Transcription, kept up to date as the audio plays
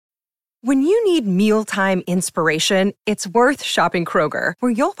When you need mealtime inspiration, it's worth shopping Kroger,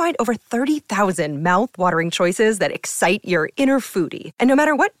 where you'll find over 30,000 mouth-watering choices that excite your inner foodie. And no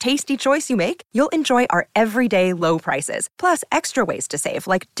matter what tasty choice you make, you'll enjoy our everyday low prices, plus extra ways to save,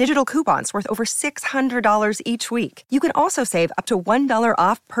 like digital coupons worth over $600 each week. You can also save up to $1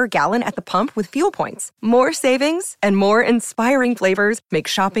 off per gallon at the pump with fuel points. More savings and more inspiring flavors make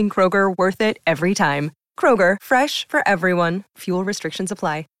shopping Kroger worth it every time. Kroger, fresh for everyone. Fuel restrictions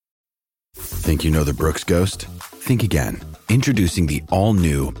apply. Think you know the Brooks Ghost? Think again. Introducing the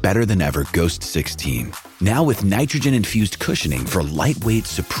all-new, better-than-ever Ghost 16. Now with nitrogen-infused cushioning for lightweight,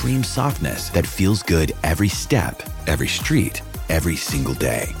 supreme softness that feels good every step, every street, every single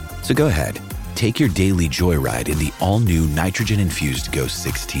day. So go ahead, take your daily joyride in the all-new nitrogen-infused Ghost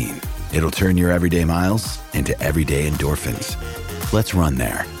 16. It'll turn your everyday miles into everyday endorphins. Let's run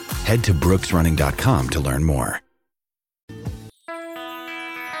there. Head to brooksrunning.com to learn more.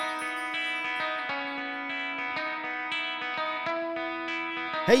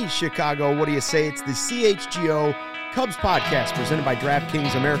 Hey, Chicago, what do you say? It's the CHGO Cubs podcast presented by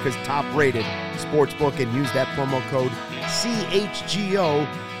DraftKings, America's top-rated sportsbook, and use that promo code CHGO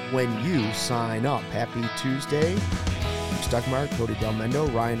when you sign up. Happy Tuesday. I'm Stuckmeyer, Cody Del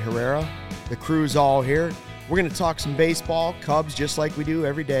Mendo, Ryan Herrera. The crew's all here. We're going to talk some baseball, Cubs, just like we do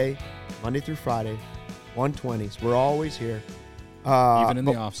every day, Monday through Friday, 120s. We're always here. Even in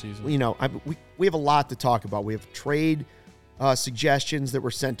the offseason. You know, we have a lot to talk about. We have trade suggestions that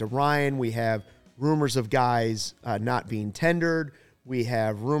were sent to Ryan. We have rumors of guys not being tendered. We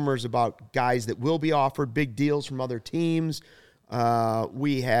have rumors about guys that will be offered big deals from other teams.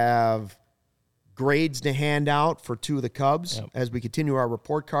 We have grades to hand out for two of the Cubs as we continue our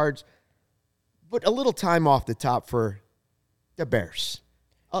report cards. But a little time off the top for the Bears.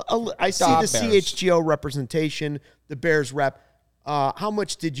 I see the CHGO representation, the Bears rep. How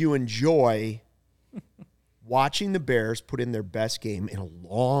much did you enjoy watching the Bears put in their best game in a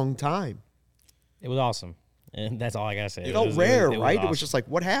long time? It was awesome. And that's all I got to say. It felt rare, right? Awesome. It was just like,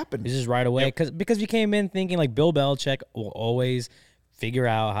 what happened? It's just right away. Because you came in thinking like Bill Belichick will always figure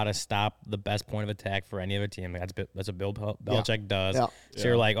out how to stop the best point of attack for any other team. That's what Bill Belichick does. Yeah. So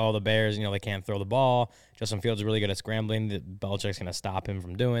you're like, oh, the Bears, they can't throw the ball. Justin Fields is really good at scrambling. Belichick's going to stop him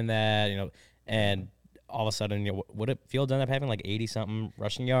from doing that, and all of a sudden, what did Fields end up having, like 80-something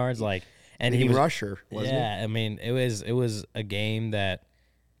rushing yards? And he was rusher, wasn't he? I mean, it was a game that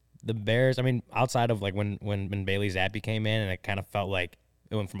the Bears, outside of like when Bailey Zappi came in and it kind of felt like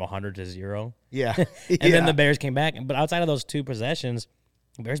it went from 100 to 0. Yeah. And then the Bears came back. But outside of those two possessions,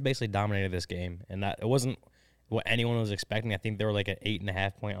 the Bears basically dominated this game. And it wasn't what anyone was expecting. I think they were like an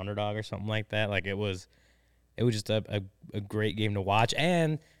 8.5-point underdog or something like that. Like it was just a great game to watch.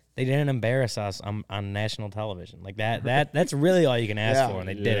 And they didn't embarrass us on national television. Like that's really all you can ask for, and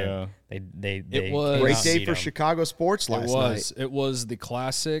they didn't. It was a great day for Chicago sports last night. It was the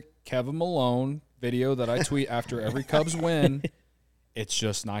classic Kevin Malone video that I tweet after every Cubs win. It's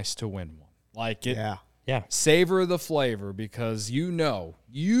just nice to win one. Like it. Yeah. Savor the flavor, because you know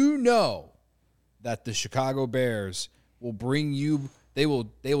that the Chicago Bears will bring you. They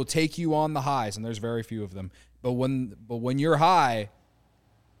will take you on the highs, and there's very few of them. But when you're high,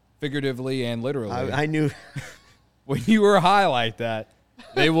 figuratively and literally, I knew when you were high like that,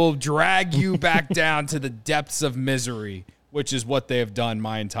 they will drag you back down to the depths of misery, which is what they have done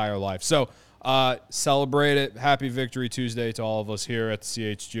my entire life. So celebrate it. Happy Victory Tuesday to all of us here at the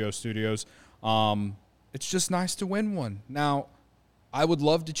CHGO studios. It's just nice to win one. Now, I would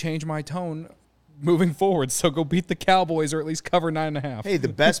love to change my tone moving forward, so go beat the Cowboys or at least cover 9.5. Hey, the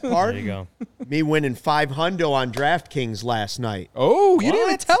best part, there you go. Me winning $500 on DraftKings last night. Oh, what? You didn't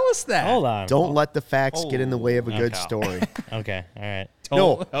even tell us that. Hold on. Don't let the facts get in the way of a good story. Okay, all right.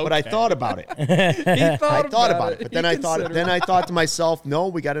 But I thought about it. I thought about it, but then I thought to myself, no,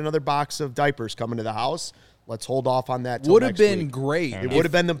 we got another box of diapers coming to the house. Let's hold off on that till would have been week. Great. It would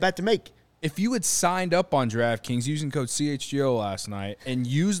have been the bet to make. If you had signed up on DraftKings using code CHGO last night and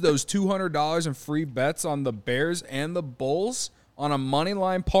used those $200 in free bets on the Bears and the Bulls on a money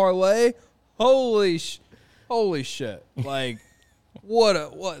line parlay, holy shit. Like,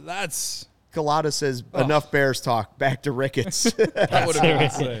 what that's... Colada says, enough Bears talk. Back to Ricketts. That would have been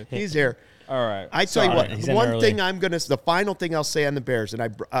insane. He's here. All right. I tell you what, the final thing I'll say on the Bears,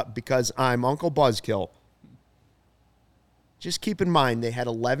 and because I'm Uncle Buzzkill, just keep in mind they had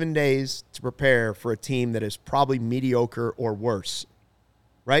 11 days to prepare for a team that is probably mediocre or worse.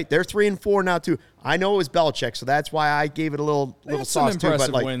 Right? They're 3-4 now too. I know it was Belichick, so that's why I gave it a little sauce too.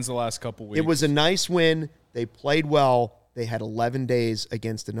 Impressive wins the last couple weeks. It was a nice win. They played well. They had 11 days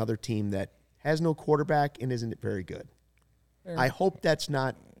against another team that has no quarterback and isn't very good. I hope that's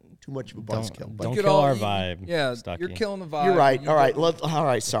not too much of a buzzkill. Don't kill our vibe. Yeah, Stucky. you're killing the vibe. You're right. All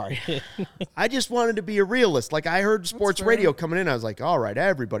right. Sorry. I just wanted to be a realist. Like, I heard sports radio coming in. I was like, all right,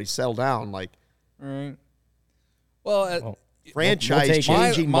 everybody settle down. Like, all right. Well, franchise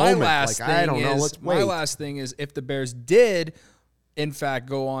changing moment. Last like, thing I don't know. is, Let's wait. My last thing is, if the Bears did, in fact,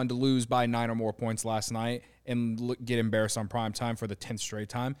 go on to lose by 9 or more points last night and get embarrassed on prime time for the 10th straight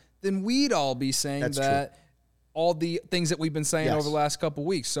time, then we'd all be saying that all the things that we've been saying over the last couple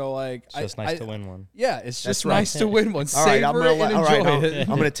weeks. So, like, it's just nice to win one. Yeah, it's just nice to win one. All right, Savor it and enjoy it.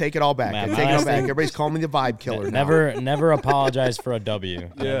 I'm going to take it all back. I'm taking it all back. Everybody's calling me the vibe killer. Never apologize for a W.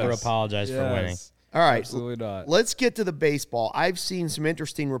 Never apologize for winning. All right, absolutely not. Let's get to the baseball. I've seen some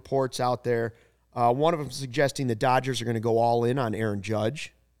interesting reports out there. One of them suggesting the Dodgers are going to go all in on Aaron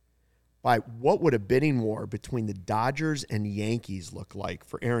Judge. By what would a bidding war between the Dodgers and Yankees look like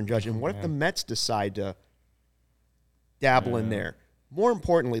for Aaron Judge? And what if the Mets decide to dabble in there? More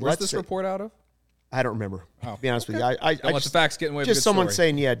importantly, where's this report out of? I don't remember. Oh, to be honest with you, I don't let the facts get in the way of a just good someone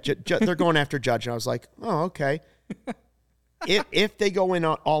story. saying, they're going after Judge, and I was like, oh, okay. if they go in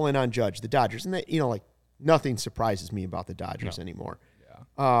all in on Judge, the Dodgers, and they, like, nothing surprises me about the Dodgers anymore.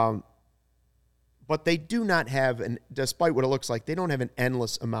 Yeah. But they do not have, despite what it looks like, they don't have an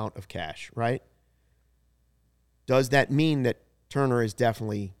endless amount of cash, right? Does that mean that Turner is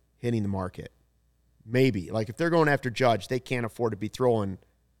definitely hitting the market? Maybe. Like, if they're going after Judge, they can't afford to be throwing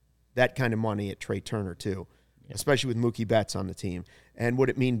that kind of money at Trey Turner, too, especially with Mookie Betts on the team. And would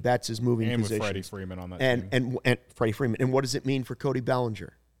it mean Betts is moving positions? And with Freddie Freeman on that team. And Freddie Freeman. And what does it mean for Cody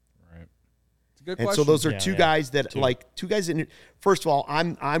Bellinger? Right. It's a good and question. So those are two guys that, two guys that, first of all,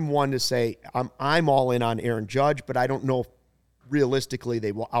 I'm one to say I'm all in on Aaron Judge, but I don't know if realistically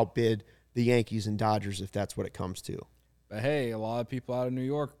they will outbid the Yankees and Dodgers if that's what it comes to. But, hey, a lot of people out of New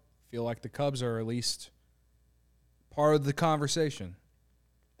York feel like the Cubs are at least part of the conversation.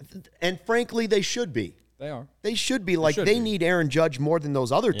 And frankly, they should be. They are. They should be. Like, they need Aaron Judge more than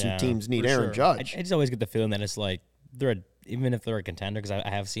those other two teams need Aaron Judge. I just always get the feeling that it's like even if they're a contender, because I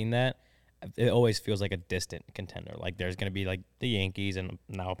have seen that, it always feels like a distant contender. Like, there's going to be, like, the Yankees and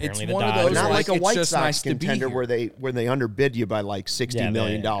now apparently the Dodgers. Not like a White Sox nice contender where they underbid you by, like, $60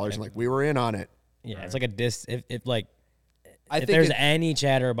 million. Like, we were in on it. Yeah, it's like a if I think there's any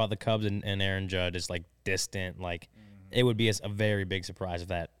chatter about the Cubs and Aaron Judge, it's like distant. Like, it would be a very big surprise if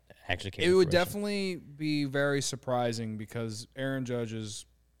that actually came. It would definitely be very surprising because Aaron Judge is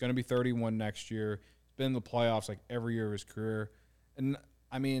going to be 31 next year. He's been in the playoffs like every year of his career, and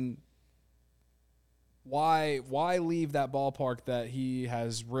I mean, why leave that ballpark that he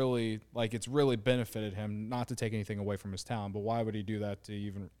has really, like, it's really benefited him? Not to take anything away from his talent, but why would he do that to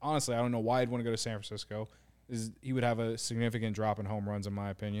even? Honestly, I don't know why he'd want to go to San Francisco. He would have a significant drop in home runs, in my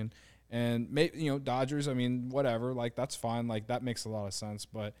opinion. And, Dodgers, I mean, whatever. Like, that's fine. Like, that makes a lot of sense.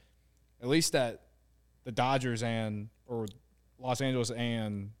 But at least that the Dodgers or Los Angeles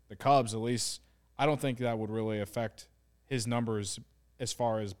and the Cubs, at least, I don't think that would really affect his numbers as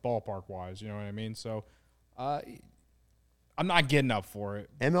far as ballpark-wise. You know what I mean? So, I'm not getting up for it.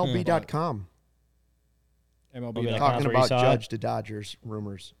 MLB.com. MLB.com. Talking about Judge to Dodgers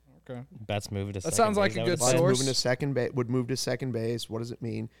rumors. Okay. Betts moving to second base. That sounds like a good source. Would move to second base. What does it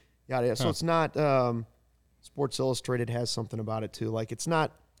mean? Yeah. So it's not. Sports Illustrated has something about it too. Like, it's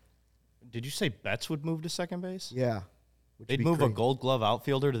not. Did you say Betts would move to second base? Yeah. They'd move a Gold Glove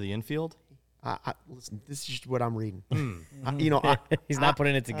outfielder to the infield. Listen, this is just what I'm reading. He's not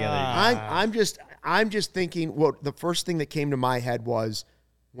putting it together. I'm just thinking. Well, the first thing that came to my head was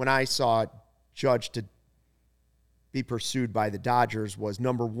when I saw Judge to be pursued by the Dodgers was,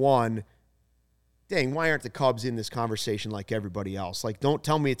 number one, dang, why aren't the Cubs in this conversation like everybody else? Like, don't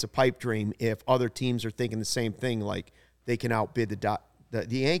tell me it's a pipe dream if other teams are thinking the same thing, like they can outbid the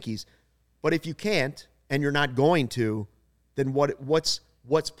Yankees. But if you can't and you're not going to, then what's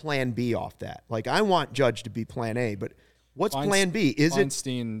plan B off that? Like, I want Judge to be plan A, but what's plan B?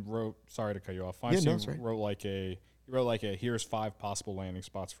 Feinstein wrote, sorry to cut you off. Feinstein right. wrote like a here's 5 possible landing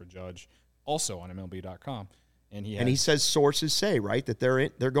spots for Judge, also on MLB.com. And he says sources say, right, that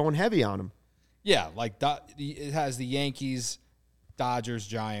they're going heavy on him. Yeah, like it has the Yankees, Dodgers,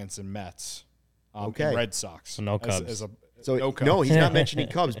 Giants, and Mets. And Red Sox. So no Cubs. No Cubs. No, he's not mentioning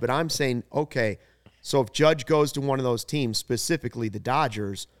Cubs, but I'm saying, okay, so if Judge goes to one of those teams, specifically the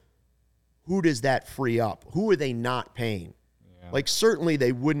Dodgers, who does that free up? Who are they not paying? Yeah. Like, certainly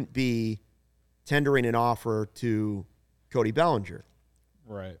they wouldn't be tendering an offer to Cody Bellinger.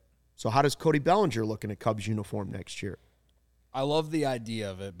 Right. So how does Cody Bellinger look in a Cubs uniform next year? I love the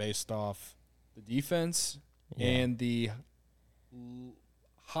idea of it based off the defense and the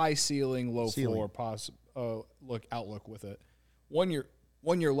high ceiling, low floor outlook with it. One, you're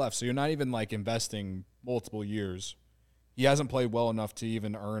 1 year left, so you're not even like investing multiple years. He hasn't played well enough to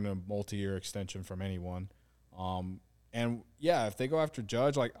even earn a multi-year extension from anyone. And yeah, if they go after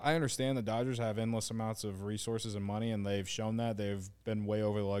Judge, like I understand the Dodgers have endless amounts of resources and money, and they've shown that they've been way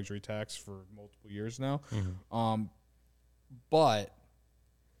over the luxury tax for multiple years now. But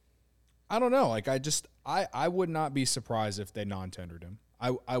I don't know. Like I would not be surprised if they non-tendered him.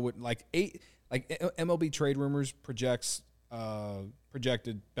 I would MLB Trade Rumors projected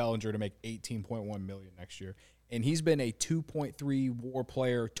Bellinger to make $18.1 million next year, and he's been a 2.3 WAR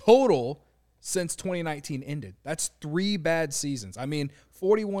player total since 2019 ended. That's 3 bad seasons. I mean,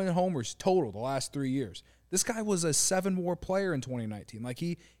 41 homers total the last 3 years. This guy was a 7 WAR player in 2019. Like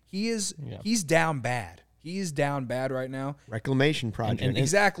he's down bad. He is down bad right now. Reclamation project. And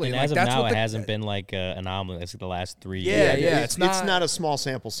exactly. And like, as of that's now, what it hasn't been like an anomaly. It's the last 3 Yeah, years. yeah. It's not a small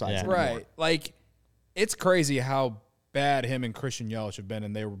sample size anymore. Right. Like, it's crazy how bad him and Christian Yelich have been,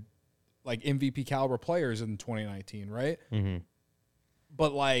 and they were like MVP caliber players in 2019, right? Mm-hmm.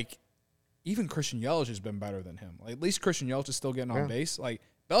 But like, even Christian Yelich has been better than him. Like, at least Christian Yelich is still getting on base. Like,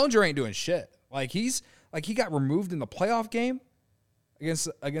 Bellinger ain't doing shit. Like, he got removed in the playoff game against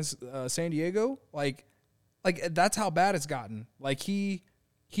San Diego. Like that's how bad it's gotten. Like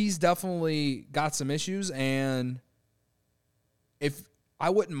he's definitely got some issues, and if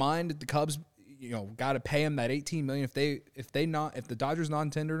I wouldn't mind if the Cubs, got to pay him that $18 million if the Dodgers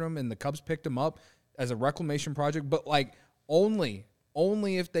non-tendered him and the Cubs picked him up as a reclamation project, but like only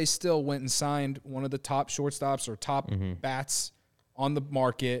if they still went and signed one of the top shortstops or top bats on the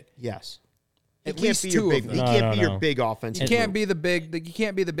market. Yes. At least 2 of them. He can't be your big offensive. He can't be the big. He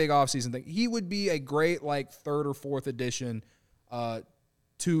can't be the big offseason thing. He would be a great like 3rd or 4th addition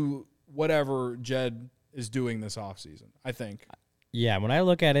to whatever Jed is doing this offseason, I think. Yeah, when I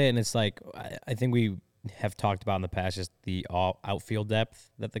look at it, and it's like I think we have talked about in the past just the outfield depth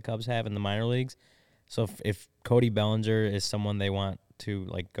that the Cubs have in the minor leagues. So if Cody Bellinger is someone they want to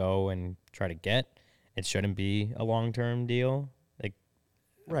like go and try to get, it shouldn't be a long-term deal. Like,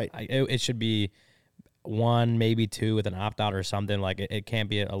 right, it should be 1, maybe 2 with an opt-out or something. Like it can't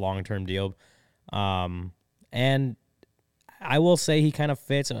be a long-term deal. And I will say he kind of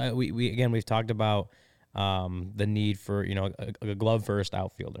fits. We've talked about the need for a glove first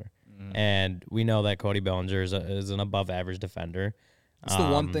outfielder, and we know that Cody Bellinger is an above average defender. It's the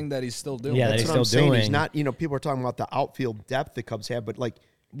one thing that he's still doing. Yeah, that's that what I'm still saying. doing. He's not. People are talking about the outfield depth the Cubs have, but like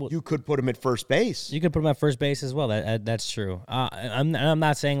you could put him at first base. You could put him at first base as well. That's true. I'm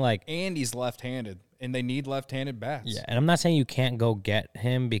not saying like, and he's left-handed, and they need left-handed bats. Yeah, and I'm not saying you can't go get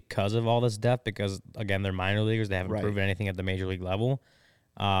him because of all this depth, because again, they're minor leaguers. They haven't proven anything at the major league level.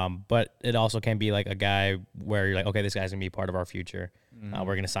 But it also can be like a guy where you're like, okay, this guy's gonna be part of our future.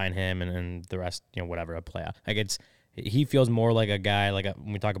 We're gonna sign him, and the rest, whatever, a playoff. Like he feels more like a guy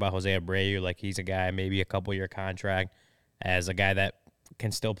when we talk about Jose Abreu, like he's a guy maybe a couple-year contract as a guy that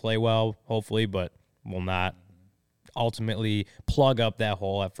can still play well, hopefully, but will not ultimately plug up that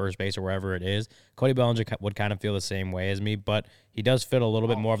hole at first base or wherever it is. Cody Bellinger would kind of feel the same way as me, but he does fit a little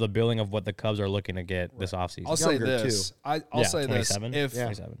bit more of the billing of what the Cubs are looking to get this offseason. I'll say this. I'll say this.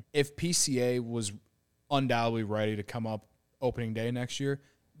 27. If PCA was undoubtedly ready to come up opening day next year,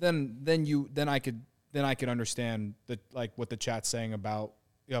 then I could understand what the chat's saying about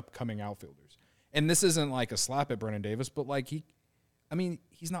the upcoming outfielders. And this isn't like a slap at Brennan Davis, but like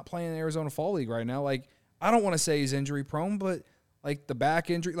he's not playing in the Arizona Fall League right now. Like, I don't want to say he's injury prone, but like the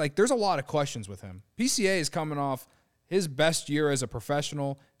back injury, like there's a lot of questions with him. PCA is coming off his best year as a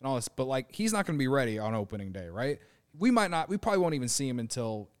professional and all this, but like he's not going to be ready on opening day, right? We probably won't even see him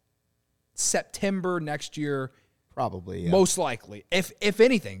until September next year. Probably, yeah. Most likely. If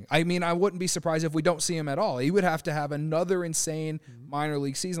anything. I mean, I wouldn't be surprised if we don't see him at all. He would have to have another insane minor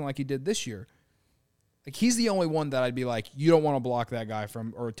league season like he did this year. Like, he's the only one that I'd be like, you don't want to block that guy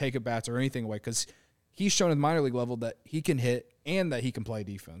from or take at bats or anything away, because he's shown at the minor league level that he can hit and that he can play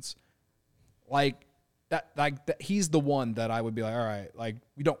defense. Like that, he's the one that I would be like, all right, like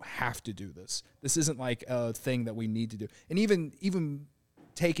we don't have to do this. This isn't like a thing that we need to do. And even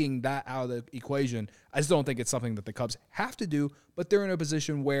taking that out of the equation, I still don't think it's something that the Cubs have to do, but they're in a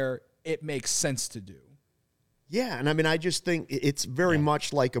position where it makes sense to do. Yeah, and I mean, I just think it's very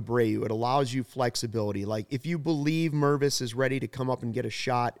much like Abreu. It allows you flexibility. Like, if you believe Mervis is ready to come up and get a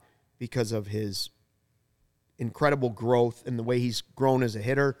shot because of his incredible growth and the way he's grown as a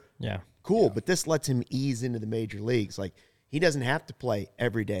hitter, cool. But this lets him ease into the major leagues. Like, he doesn't have to play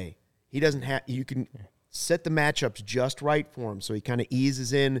every day. He doesn't have. You can set the matchups just right for him, so he kind of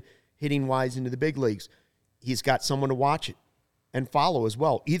eases in hitting wise into the big leagues. He's got someone to watch it and follow as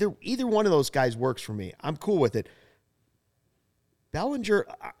well. Either one of those guys works for me. I'm cool with it. Bellinger,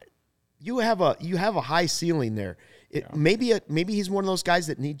 you have a high ceiling there. Maybe he's one of those guys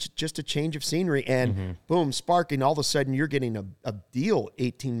that needs just a change of scenery, and boom, sparking. All of a sudden, you're getting a deal,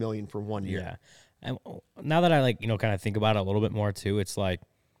 $18 million for 1 year. Yeah. And now that I kind of think about it a little bit more too, it's like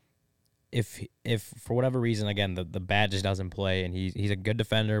if for whatever reason, again, the bat just doesn't play, and he's a good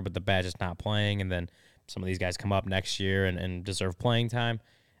defender, but the bat just not playing, and then some of these guys come up next year and deserve playing time.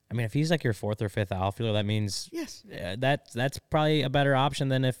 I mean, if he's like your fourth or fifth outfielder, that means that's probably a better option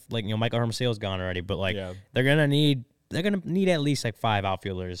than if Michael Hermosillo's gone already. But they're gonna need at least like 5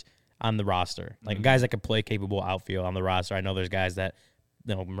 outfielders on the roster, like guys that could play capable outfield on the roster. I know there's guys that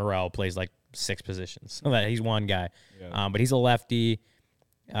Morel plays like 6 positions, so that he's one guy, but he's a lefty,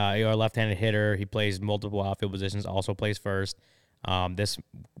 a left-handed hitter. He plays multiple outfield positions, also plays first. This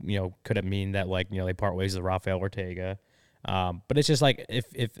could it mean that they part ways with Rafael Ortega? But it's just like if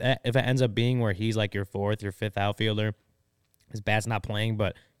it ends up being where he's like your 4th, your 5th outfielder, his bat's not playing,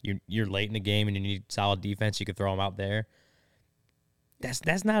 but you're late in the game and you need solid defense, you could throw him out there.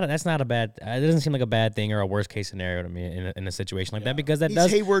 That's not a bad. It doesn't seem like a bad thing or a worst case scenario to me in a situation like that, because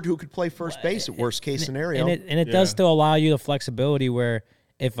he's Hayward, who could play first base at worst case scenario, and it does still allow you the flexibility where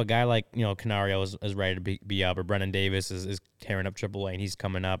if a guy like Canario is ready to be up, or Brennan Davis is tearing up AAA and he's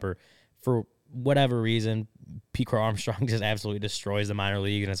coming up, or for whatever reason, Pete Crow Armstrong just absolutely destroys the minor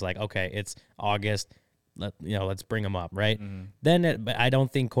league, and it's like, okay, it's August, let's bring him up, right? Then, but I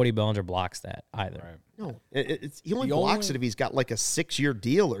don't think Cody Bellinger blocks that either. Right. No, he only blocks it if he's got like a 6-year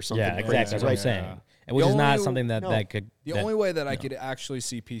deal or something. Yeah, exactly. That's what I'm saying. Which is not something that could. The only way that I could actually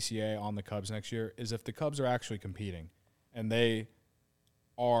see PCA on the Cubs next year is if the Cubs are actually competing, and they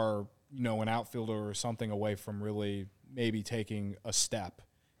are an outfielder or something away from really maybe taking a step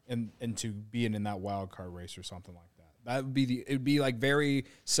into being in that wild card race or something like that. That would be it would be like very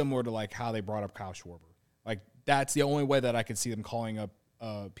similar to like how they brought up Kyle Schwarber. Like that's the only way that I could see them calling up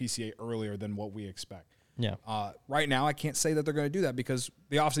PCA earlier than what we expect. Yeah. Right now, I can't say that they're going to do that because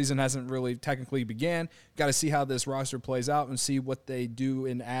the offseason hasn't really technically began. Got to see how this roster plays out and see what they do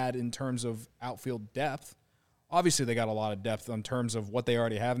and add in terms of outfield depth. Obviously, they got a lot of depth in terms of what they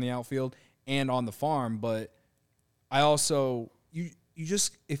already have in the outfield and on the farm, but I also you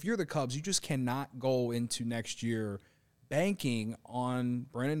just, if you're the Cubs, you just cannot go into next year banking on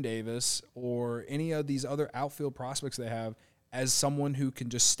Brennan Davis or any of these other outfield prospects they have as someone who can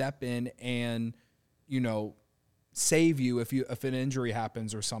just step in and, save you if an injury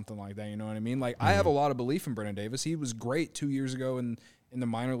happens or something like that. You know what I mean? Like, I have a lot of belief in Brennan Davis. He was great 2 years ago in the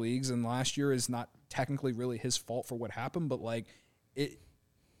minor leagues, and last year is not technically really his fault for what happened, but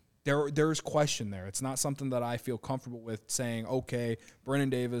there's question there. It's not something that I feel comfortable with saying, okay, Brennan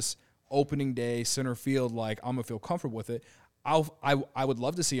Davis, opening day, center field, like I'm going to feel comfortable with it. I would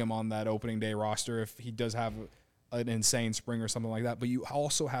love to see him on that opening day roster if he does have an insane spring or something like that, but you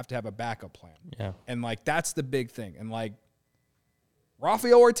also have to have a backup plan. Yeah. And, that's the big thing. And,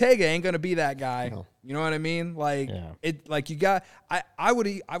 Rafael Ortega ain't going to be that guy. No. You know what I mean? I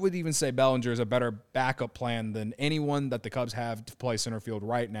would even say Bellinger is a better backup plan than anyone that the Cubs have to play center field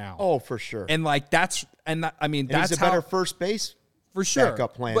right now. Oh, for sure. And that's he's a better first base for sure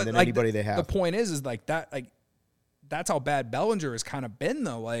backup plan than anybody they have. The point is that's how bad Bellinger has kind of been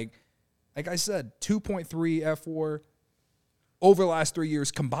though. Like I said, 2.3 F4 over the last 3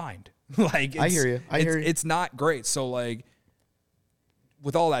 years combined. I hear you. It's not great. So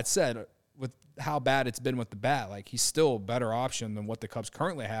with all that said, with how bad it's been with the bat, he's still a better option than what the Cubs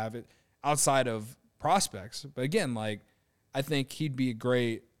currently have outside of prospects. But again, I think he'd be a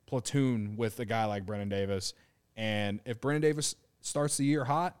great platoon with a guy like Brennan Davis. And if Brennan Davis starts the year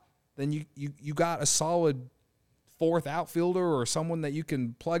hot, then you got a solid 4th outfielder or someone that you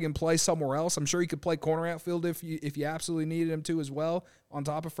can plug and play somewhere else. I'm sure he could play corner outfield if you absolutely needed him to as well on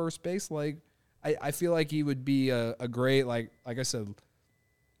top of first base. I feel like he would be a great, like I said,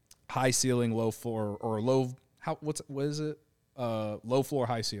 high ceiling, low floor, or low. What is it? Low floor,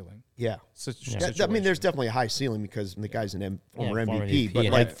 high ceiling. Yeah. There's definitely a high ceiling because the guy's an former MVP. But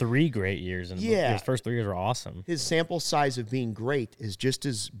had 3 great years, and his first 3 years were awesome. His sample size of being great is just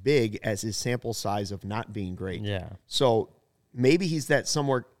as big as his sample size of not being great. Yeah. So maybe he's that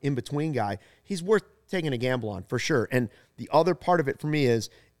somewhere in between guy. He's worth taking a gamble on for sure. And the other part of it for me is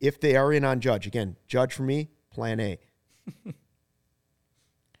if they are in on Judge, again, Judge for me, plan A.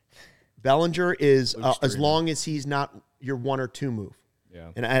 Bellinger is as long as he's not your 1 or 2 move. Yeah.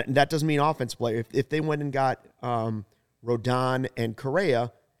 And that doesn't mean offensive player. If they went and got Rodon and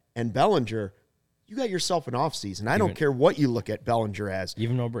Correa and Bellinger, you got yourself an offseason. I don't care what you look at Bellinger as.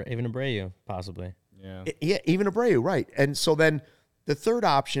 Even Abreu, possibly. Yeah. Even Abreu, right. And so then the third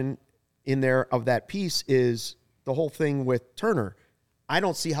option in there of that piece is the whole thing with Turner. I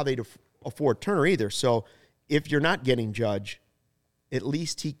don't see how they'd afford Turner either. So if you're not getting Judge, at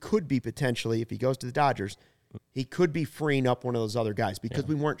least he could be potentially, if he goes to the Dodgers, he could be freeing up one of those other guys because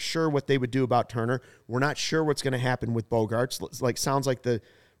we weren't sure what they would do about Turner. We're not sure what's going to happen with Bogarts. Sounds like the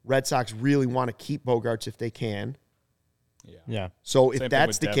Red Sox really want to keep Bogarts if they can. Yeah. So if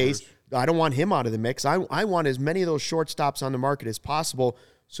that's the case, I don't want him out of the mix. I want as many of those shortstops on the market as possible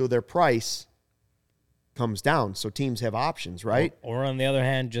so their price comes down so teams have options, right? Or on the other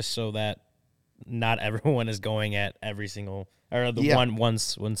hand, just so that not everyone is going at every single or the one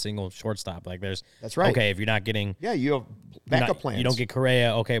single shortstop. Like that's right. Okay, if you're not getting you have backup plans. You don't get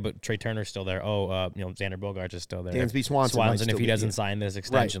Correa, okay, but Trey Turner's still there. Xander Bogaerts is still there. Dansby Swanson if he doesn't sign this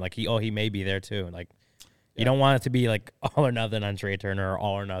extension, he may be there too. Like you don't want it to be like all or nothing on Trey Turner or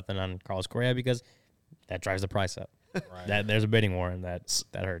all or nothing on Carlos Correa because that drives the price up. Right. There's a bidding war, and that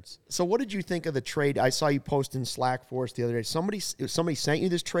hurts. So, what did you think of the trade? I saw you post in Slack for us the other day. Somebody sent you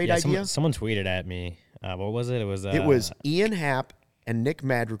this trade idea. Someone tweeted at me. What was it? It was Ian Happ and Nick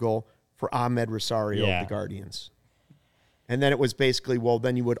Madrigal for Ahmed Rosario of the Guardians, and then it was basically, well,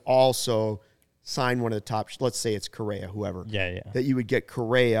 then you would also sign one of the top. Let's say it's Correa, whoever. Yeah. That you would get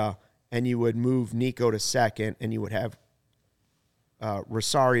Correa, and you would move Nico to second, and you would have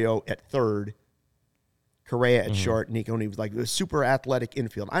Rosario at third. Correa at short, Nico, and he was like a super athletic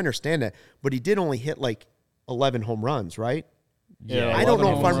infield. I understand that, but he did only hit like 11 home runs, right? Yeah. I don't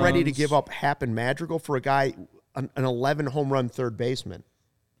know if I'm ready to give up Happ and Madrigal for a guy, an 11 home run third baseman.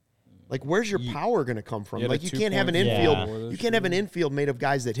 Like, where's your power going to come from? Like, you can't have an infield. You can't have an infield made of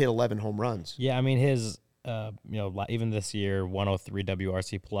guys that hit 11 home runs. Yeah, I mean his, even this year 103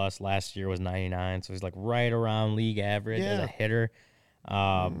 WRC plus. Last year was 99, so he's like right around league average as a hitter.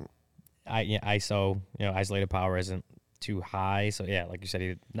 Isolated power isn't too high. So yeah, like you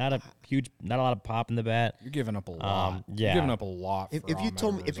said, not a lot of pop in the bat. You're giving up a lot. You're giving up a lot. If you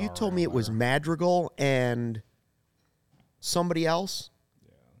told me it was Madrigal and somebody else,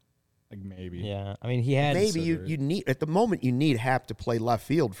 like maybe. Yeah, I mean he had you need at the moment you need Happ to play left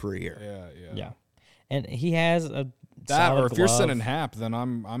field for a year. Yeah, and he has a that, or if glove. you're sending Happ, then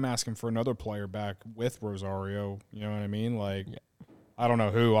I'm asking for another player back with Rosario. You know what I mean? Like. Yeah. I don't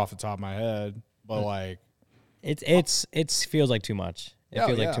know who off the top of my head, but like it feels like too much. It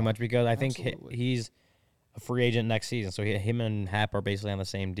feels like too much because I think he's a free agent next season, so him and Happ are basically on the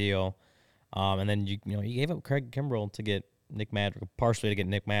same deal. And then you gave up Craig Kimbrell to get Nick Madrigal, partially to get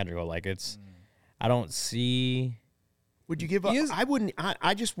Nick Madrigal. Like I don't see. Would you give up? I wouldn't.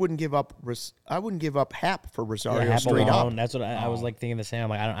 I just wouldn't give up. I wouldn't give up Happ for Rosario straight up. That's what I was like thinking the same. I'm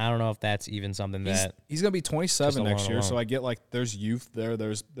like, I don't know if that's even something that he's gonna be 27 next year. So I get like there's youth there.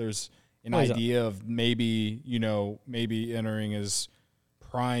 There's an idea of maybe entering his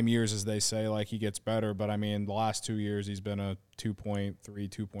prime years, as they say. Like he gets better, but I mean the last 2 years he's been a 2.3,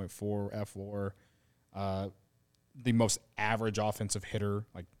 2.4 FWAR, the most average offensive hitter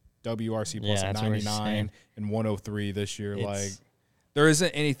like. WRC plus 99 and 103 this year. Like there isn't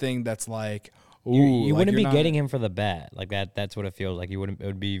anything that's like you wouldn't be getting him for the bat like that. That's what it feels like. You wouldn't. It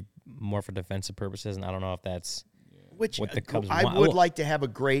would be more for defensive purposes, and I don't know if that's what the Cubs want. I would like to have a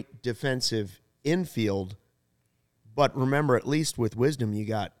great defensive infield, but remember, at least with Wisdom, you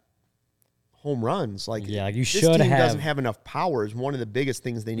got home runs. Like you should this team have. Doesn't have enough power is one of the biggest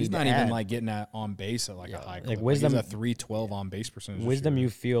things they need. He's not to even add. like getting on base at like a high clip. Like Wisdom, he's a 312 on base percentage. Wisdom,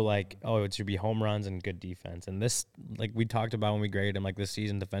 you feel like it should be home runs and good defense. And this, like we talked about when we graded him, like this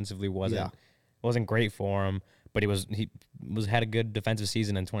season defensively wasn't great for him, but he had a good defensive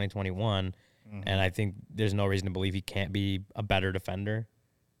season in 2021. And I think there's no reason to believe he can't be a better defender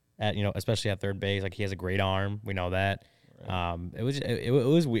especially at third base. Like he has a great arm, we know that.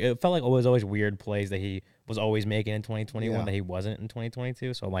 It felt like it was always weird plays that he was always making in 2021 that he wasn't in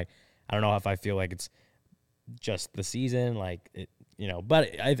 2022. So I'm like, I don't know if I feel like it's just the season, like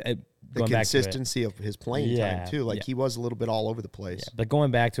but the consistency of his playing time too. Like he was a little bit all over the place. Yeah, but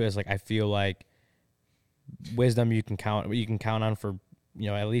going back to it, it's like I feel like Wisdom you can count on for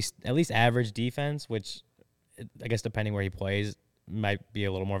at least average defense, which I guess depending where he plays might be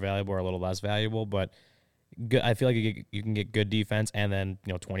a little more valuable or a little less valuable, but. Good, I feel like you can get good defense and then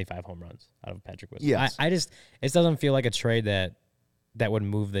 25 home runs out of Patrick Wisdom. Yes. It doesn't feel like a trade that would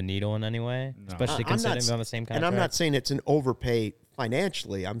move the needle in any way, especially considering they're on the same contract. And I'm not saying it's an overpay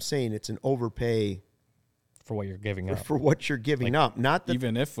financially. I'm saying it's an overpay for what you're giving up. For what you're giving up, not that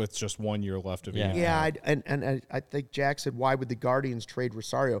even if it's just 1 year left of it. Yeah, I think Jack said, why would the Guardians trade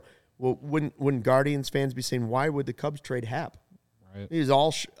Rosario? Well, wouldn't Guardians fans be saying, why would the Cubs trade Happ? Right. He's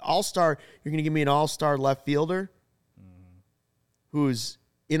all-star. You're going to give me an all-star left fielder who's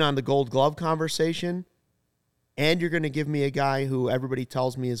in on the Gold Glove conversation, and you're going to give me a guy who everybody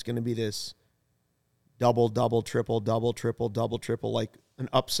tells me is going to be this double, triple, like an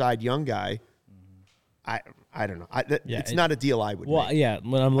upside young guy. I don't know. It's not a deal I would make. Well, yeah,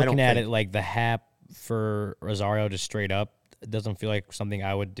 when I'm looking at it, like the Hap for Rosario just straight up, it doesn't feel like something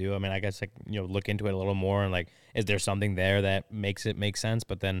I would do. I mean, I guess look into it a little more and is there something there that makes it make sense?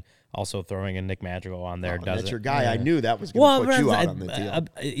 But then also throwing a Nick Madrigal on there does. That's your guy. Yeah. I knew that was going to put you out on the deal.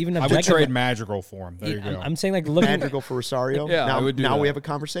 I would trade Madrigal for him. There you go. I'm saying look Madrigal for Rosario. Yeah, now, I would do now that. we have a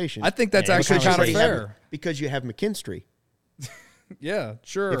conversation. I think that's actually kind of fair because you have McKinstry. Yeah,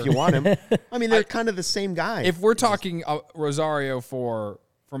 sure. If you want him, I mean they're kind of the same guy. If we're talking Rosario from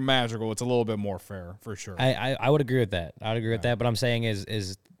Madrigal, it's a little bit more fair for sure. I would agree with that. I would agree with that. But I'm saying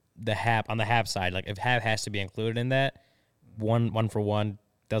is the Hap on the Hap side, if Hap has to be included in that, one for one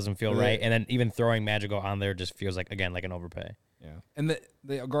doesn't feel right, and then even throwing Madrigal on there just feels like an overpay. Yeah, and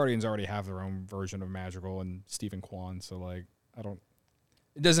the Guardians already have their own version of Madrigal and Stephen Kwan, so it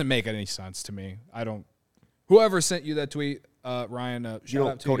doesn't make any sense to me. Whoever sent you that tweet, Ryan, shout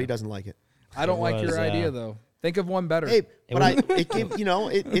out to Cody you. doesn't like it. I don't like your idea though. Think of one better. Hey, but it gave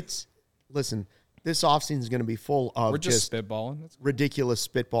it's listen. This offseason is going to be full of We're just spitballing. Ridiculous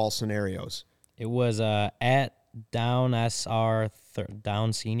spitball scenarios. It was at down SR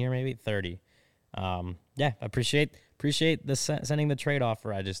down senior maybe 30. Yeah, appreciate the sending the trade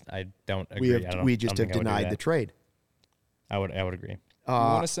offer. I don't agree. We just have denied the trade. I would agree. If you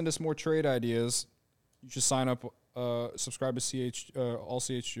want to send us more trade ideas, you should sign up, subscribe to All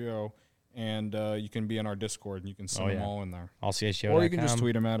CHGO, and you can be in our Discord, and you can send them all in there. All CHGO. Or you can just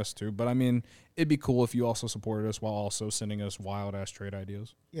tweet them at us, too. But, I mean, it'd be cool if you also supported us while also sending us wild-ass trade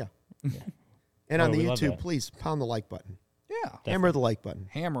ideas. Yeah. And on the YouTube, please pound the like button. Yeah. Definitely. Hammer the like button.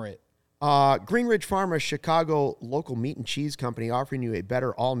 Hammer it. Green Ridge Farm, a Chicago local meat and cheese company offering you a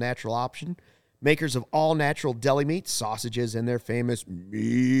better all-natural option. Makers of all-natural deli meats, sausages, and their famous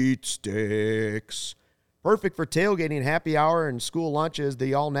meat sticks. Perfect for tailgating, happy hour, and school lunches.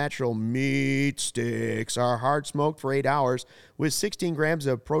 The all-natural meat sticks are hard-smoked for 8 hours with 16 grams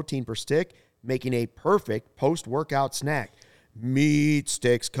of protein per stick, making a perfect post-workout snack. Meat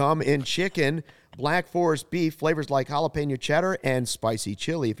sticks come in chicken, Black Forest beef, flavors like jalapeno cheddar, and spicy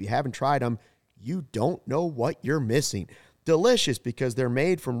chili. If you haven't tried them, you don't know what you're missing. Delicious because they're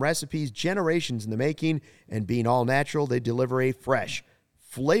made from recipes generations in the making, and being all natural, they deliver a fresh,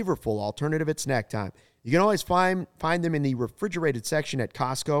 flavorful alternative at snack time. You can always find them in the refrigerated section at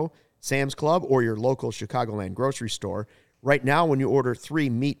Costco, Sam's Club, or your local Chicagoland grocery store. Right now, when you order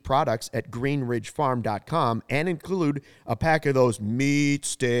 3 meat products at greenridgefarm.com and include a pack of those meat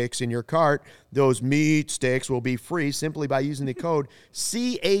sticks in your cart, those meat sticks will be free simply by using the code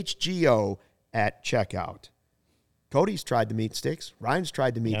CHGO at checkout. Cody's tried the meat sticks. Ryan's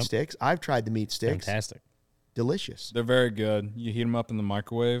tried the meat sticks. I've tried the meat sticks. Fantastic. Delicious. They're very good. You heat them up in the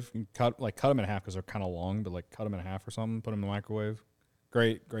microwave. You cut them in half because they're kind of long, but cut them in half or something. Put them in the microwave.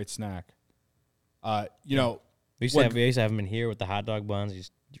 Great snack. We used to have them in here with the hot dog buns. You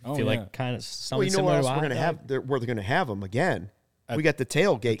feel like kind of something similar. Well, we're going to have? Where they're going to have them again. We got the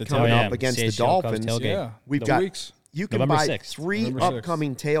tailgate coming up against the Dolphins. Yeah, we've got. Weeks. You can November buy 6th. 3 November 6th.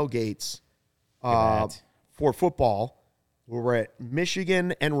 upcoming tailgates for football. We're at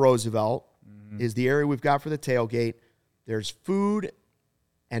Michigan and Roosevelt is the area we've got for the tailgate. There's food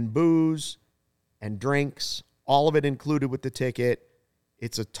and booze and drinks, all of it included with the ticket.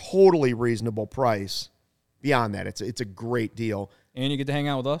 It's a totally reasonable price. Beyond that, it's a great deal. And you get to hang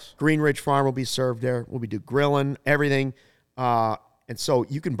out with us. Green Ridge Farm will be served there. We'll be doing grilling, everything. And so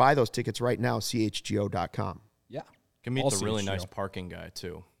you can buy those tickets right now, chgo.com. Yeah. Can meet the really nice parking guy,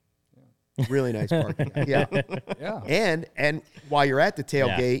 too. Really nice parking. Yeah. Yeah. And while you're at the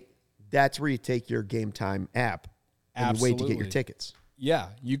tailgate, that's where you take your Game Time app and you wait to get your tickets. Yeah,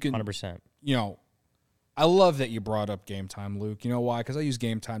 you can 100%. I love that you brought up Game Time, Luke. You know why? Because I used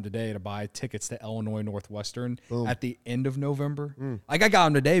Game Time today to buy tickets to Illinois Northwestern at the end of November. I got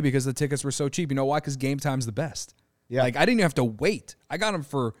them today because the tickets were so cheap. You know why? Because Game Time's the best. Yeah. I didn't even have to wait. I got them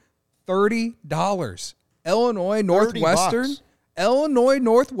for $30. Illinois Northwestern. Illinois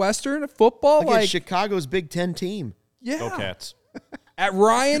Northwestern football. Against Chicago's Big Ten team. Yeah. Go Cats. At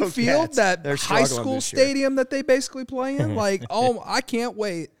Ryan Field, Cats. that They're high struggling school this year. stadium that they basically play in. I can't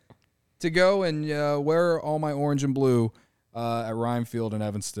wait to go and wear all my orange and blue at Ryan Field in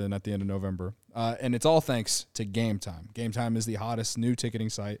Evanston at the end of November. And it's all thanks to Game Time. Game Time is the hottest new ticketing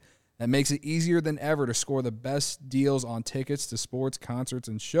site that makes it easier than ever to score the best deals on tickets to sports, concerts,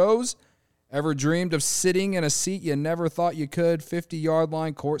 and shows. Ever dreamed of sitting in a seat you never thought you could? 50-yard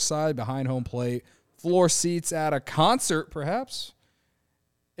line, courtside, behind home plate, floor seats at a concert, perhaps?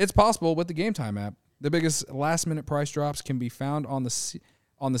 It's possible with the Game Time app. The biggest last-minute price drops can be found on the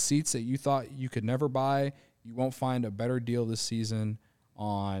seats that you thought you could never buy. You won't find a better deal this season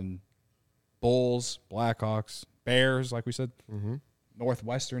on Bulls, Blackhawks, Bears, like we said,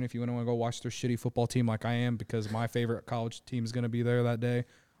 Northwestern, if you want to go watch their shitty football team like I am, because my favorite college team is going to be there that day.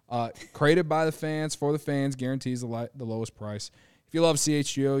 Created by the fans, for the fans, guarantees the lowest price. If you love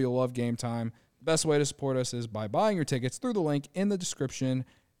CHGO, you'll love Game Time. The best way to support us is by buying your tickets through the link in the description.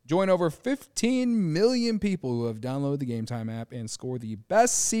 Join over 15 million people who have downloaded the Game Time app and score the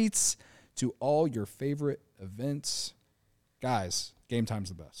best seats to all your favorite events. Guys, Game Time's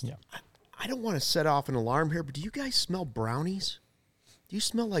the best. Yeah. I don't want to set off an alarm here, but do you guys smell brownies? Do you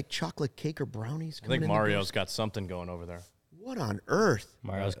smell like chocolate cake or brownies? I think Mario's got something going over there. What on earth?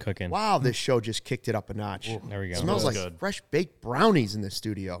 Mario's cooking. Wow, this show just kicked it up a notch. Ooh, there we go. It smells like good. fresh baked brownies in the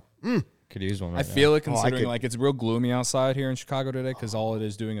studio. Could use one. Right I feel it considering could- like it's real gloomy outside here in Chicago today because all it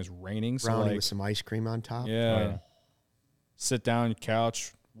is doing is raining. So Brownie like, with some ice cream on top. yeah, sit down on your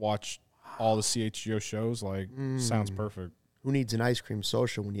couch, watch all the CHGO shows. Like, sounds perfect. Who needs an ice cream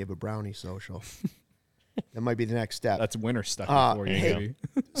social when you have a brownie social? That might be the next step. That's winter stuff for you, hey, baby.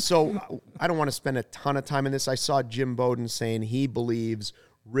 So I don't want to spend a ton of time in this. I saw Jim Bowden saying he believes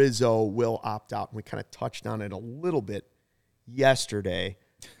Rizzo will opt out, and we kind of touched on it a little bit yesterday.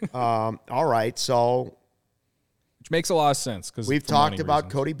 All right, so Which makes a lot of sense because we've talked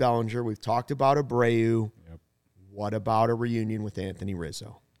about Cody Bellinger. We've talked about Abreu. Yep. What about a reunion with Anthony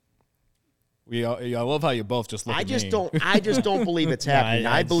Rizzo? I love how you both just look I at just me. don't believe it's happening.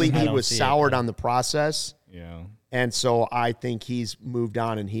 I believe he was soured on the process. Yeah. And so I think he's moved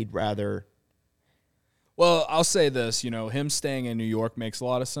on and he'd rather. Well, I'll say this, him staying in New York makes a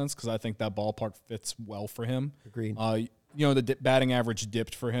lot of sense because I think that ballpark fits well for him. Agreed. The batting average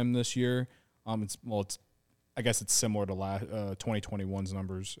dipped for him this year. I guess it's similar to 2021's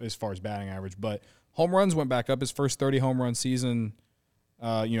numbers as far as batting average, but home runs went back up. His first 30 home run season,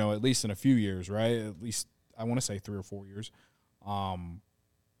 at least in a few years, right? At least I want to say 3 or 4 years.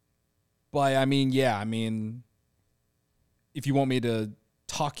 But if you want me to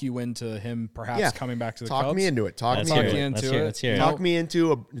talk you into him perhaps coming back to the Cubs. Talk me into it. Let's hear it. Talk me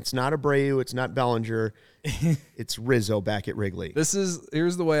into it's not Abreu, it's not Bellinger, it's Rizzo back at Wrigley.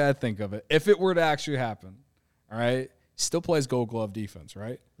 Here's the way I think of it. If it were to actually happen, all right, still plays Gold Glove defense,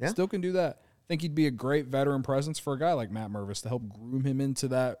 right? Yeah. Still can do that. I think he'd be a great veteran presence for a guy like Matt Mervis to help groom him into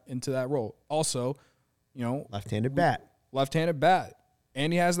that role. Also, Left-handed bat.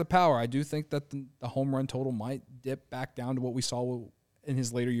 And he has the power. I do think that the home run total might dip back down to what we saw in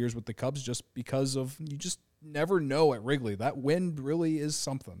his later years with the Cubs just because of you just never know at Wrigley. That wind really is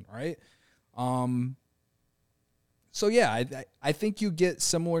something, right? So, yeah, I think you get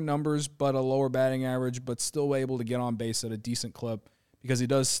similar numbers but a lower batting average but still able to get on base at a decent clip because he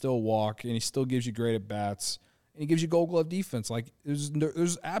does still walk and he still gives you great at-bats and he gives you Gold Glove defense. Like,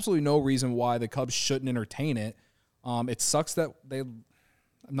 there's absolutely no reason why the Cubs shouldn't entertain it. It sucks that I'm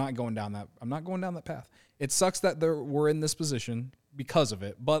not going down that path. It sucks that we're in this position because of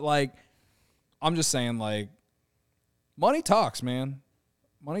it. But, I'm just saying, money talks, man.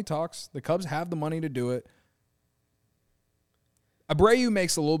 Money talks. The Cubs have the money to do it. Abreu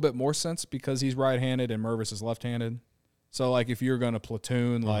makes a little bit more sense because he's right-handed and Mervis is left-handed. So, if you're going to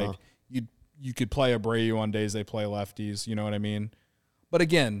platoon, you could play Abreu on days they play lefties. You know what I mean? But,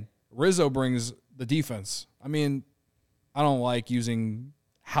 again, Rizzo brings the defense. I mean, I don't like using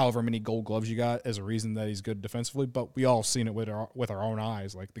however many Gold Gloves you got as a reason that he's good defensively, but we all seen it with our own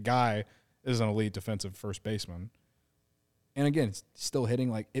eyes. The guy is an elite defensive first baseman. And again, it's still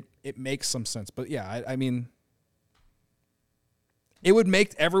hitting. It makes some sense. But yeah, I mean, it would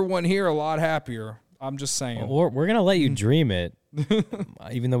make everyone here a lot happier. I'm just saying. We're going to let you dream it,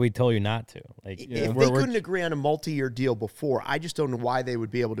 even though we told you not to. If they couldn't agree on a multi-year deal before, I just don't know why they would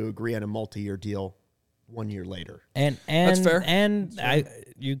be able to agree on a multi-year deal 1 year later. And that's fair. And I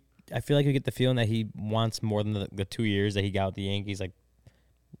feel like you get the feeling that he wants more than the 2 years that he got with the Yankees.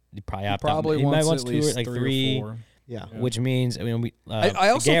 He probably might wants want at least 3 or 4. Yeah. Which means, I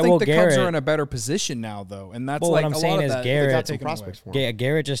also think the Cubs are in a better position now, though, and that's what I'm saying is They got some prospects for him.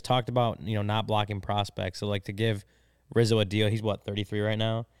 Garrett just talked about not blocking prospects. So to give Rizzo a deal, he's 33 right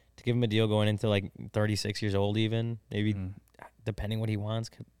now. To give him a deal going into 36 years old, even maybe depending what he wants,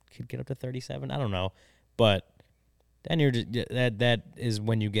 could get up to 37. I don't know, but then you're just that is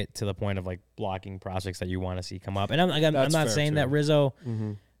when you get to the point of blocking prospects that you want to see come up. And I'm not saying that Rizzo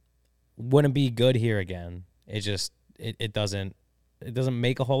wouldn't be good here again. It just it doesn't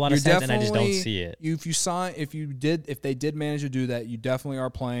make a whole lot of sense, and I just don't see it. If they did manage to do that, you definitely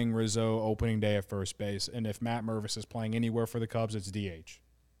are playing Rizzo opening day at first base, and if Matt Mervis is playing anywhere for the Cubs, it's DH.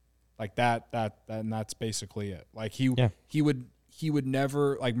 Like that, and that's basically it. Like he would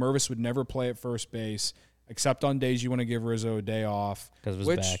never, like Mervis would never play at first base except on days you want to give Rizzo a day off because of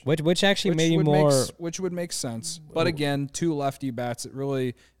his back, which actually made you more, which would make sense. But again, 2 lefty bats, it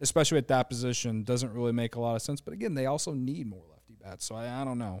really, especially at that position, doesn't really make a lot of sense. But again, they also need more lefty bats, so I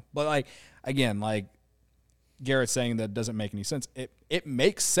don't know. But like again, like Garrett saying that doesn't make any sense. It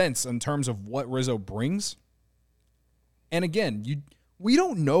makes sense in terms of what Rizzo brings. And again, we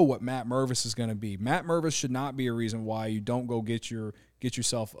don't know what Matt Mervis is going to be. Matt Mervis should not be a reason why you don't go get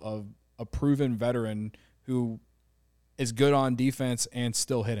yourself a proven veteran who is good on defense and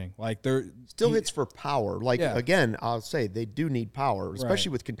still hitting. Like hits for power. Like again, I'll say they do need power,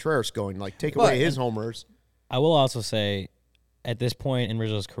 especially with Contreras going. Like take away his homers. I will also say, at this point in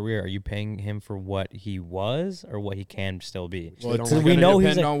Rizzo's career, are you paying him for what he was or what he can still be? Well, we know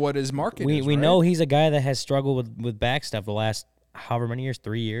he's on what his market is. We know he's a guy that has struggled with back stuff the last however many years,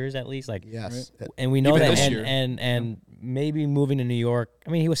 3 years at least. Like yes, right? And we know even that, this and maybe moving to New York. I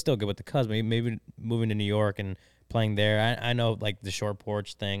mean, he was still good with the Cubs. Maybe moving to New York and playing there. I know like the short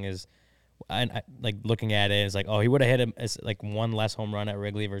porch thing is. I like looking at it. It's like, oh, he would have hit him as like one less home run at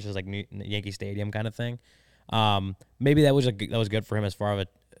Wrigley versus like Yankee Stadium kind of thing. Maybe that was good for him as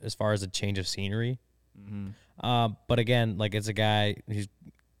far as a change of scenery. Mm-hmm. But again, like it's a guy who's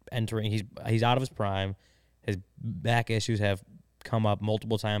entering. He's out of his prime. His back issues have come up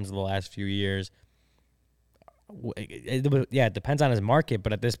multiple times in the last few years. It depends on his market,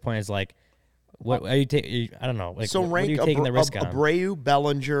 but at this point, it's like, what are you taking? I don't know. Like, so what rank are you taking the risk on? Abreu,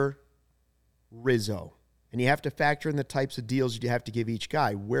 Bellinger, Rizzo, and you have to factor in the types of deals you have to give each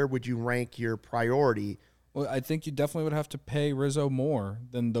guy. Where would you rank your priority? Well, I think you definitely would have to pay Rizzo more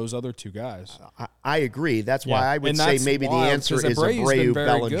than those other 2 guys. I agree. That's why I would say maybe the answer is Abreu,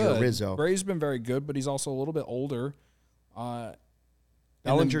 Bellinger, Rizzo. Abreu's been very good, but he's also a little bit older.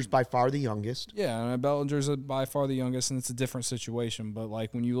 Bellinger's by far the youngest. Yeah, and Bellinger's by far the youngest, and it's a different situation. But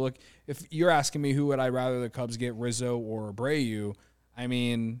like when you look, if you're asking me who would I rather the Cubs get, Rizzo or Abreu, I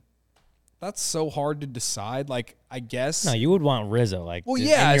mean, that's so hard to decide. Like, I guess. No, you would want Rizzo. Like, well,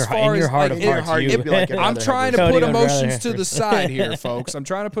 yeah, as far as heart of hearts, I'm trying to put emotions to the side here, folks. I'm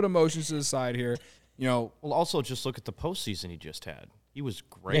trying to put emotions to the side here. You know, well, also just look at the postseason he just had. He was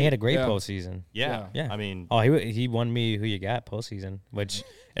great. Yeah, he had a great postseason. Yeah. I mean, he won me who you got postseason, which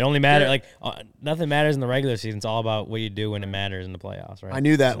it only matters. Like nothing matters in the regular season. It's all about what you do when it matters in the playoffs, right? I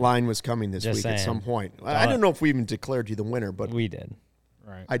knew that line was coming this week saying. At some point. I don't know if we even declared you the winner, but we did.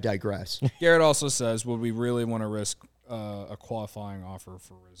 Right. I digress. Garrett also says, would we really want to risk a qualifying offer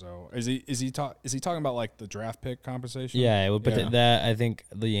for Rizzo? Is he talking about like the draft pick compensation? Yeah, it would, but that I think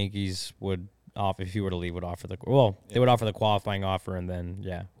the Yankees would offer, if he were to leave, would offer they would offer the qualifying offer, and then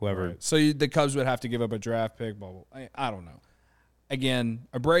whoever. Right. So the Cubs would have to give up a draft pick. Blah, blah. I don't know. Again,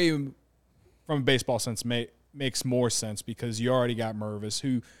 Abreu, from a baseball sense, makes more sense because you already got Mervis,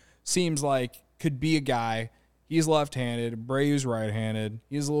 who seems like could be a guy. He's left-handed. Abreu's right-handed.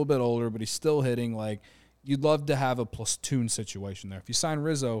 He's a little bit older, but he's still hitting. Like, you'd love to have a platoon situation there. If you sign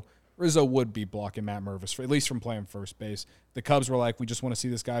Rizzo would be blocking Matt Mervis, at least from playing first base. The Cubs were like, we just want to see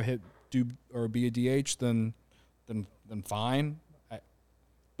this guy be a DH, then fine.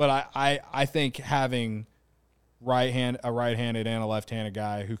 But I think having a right-handed and a left-handed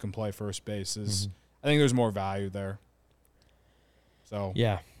guy who can play first base is, I think there's more value there. So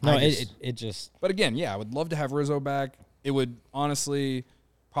yeah, no, it just. But again, I would love to have Rizzo back. It would honestly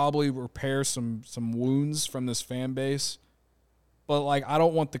probably repair some wounds from this fan base. But like, I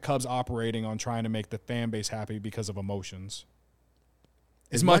don't want the Cubs operating on trying to make the fan base happy because of emotions.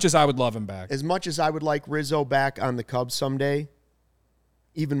 As much as I would love him back. As much as I would like Rizzo back on the Cubs someday,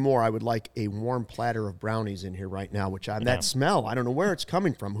 even more I would like a warm platter of brownies in here right now, that smell, I don't know where it's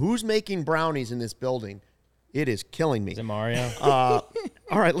coming from. Who's making brownies in this building? It is killing me. Is it Mario? All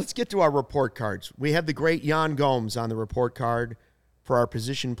right, let's get to our report cards. We have the great Yan Gomes on the report card for our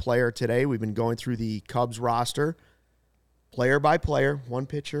position player today. We've been going through the Cubs roster, player by player, one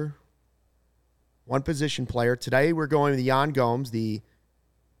pitcher, one position player. Today we're going with Yan Gomes, the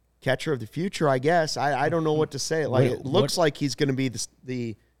catcher of the future, I guess. I don't know what to say. It looks like he's going to be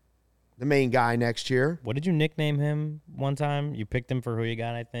the main guy next year. What did you nickname him one time? You picked him for who you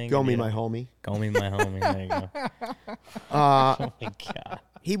got, I think. Gomes, my homie. Gomes, my homie. There you go. Oh my God.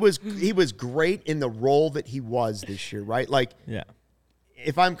 He was great in the role that he was this year, right? Like, yeah.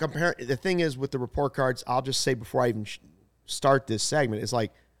 If I'm comparing, the thing is with the report cards, I'll just say before I even start this segment, it's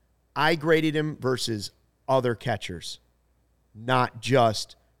like I graded him versus other catchers, not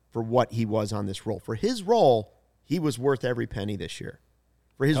just for what he was on this role. For his role, he was worth every penny this year.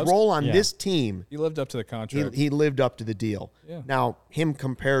 For his role on this team, he lived up to the contract. He lived up to the deal. Yeah. Now, him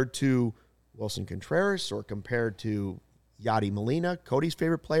compared to Wilson Contreras or compared to Yadi Molina, Cody's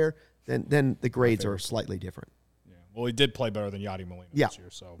favorite player, then the grades are slightly different. Yeah. Well, he did play better than Yadi Molina this year,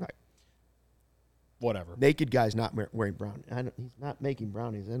 so whatever. Naked guy's not wearing brown. He's not making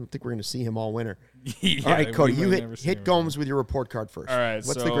brownies. I don't think we're going to see him all winter. Yeah, all right, Cody, you hit Gomes with your report card first. All right,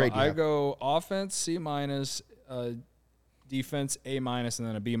 what's so the grade? I go offense C-, defense A-, and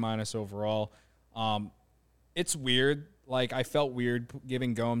then a B- overall. It's weird. Like, I felt weird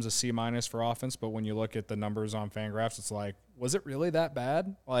giving Gomes a C- for offense, but when you look at the numbers on Fangraphs, it's like, was it really that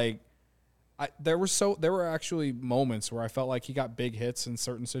bad? Like, there were actually moments where I felt like he got big hits in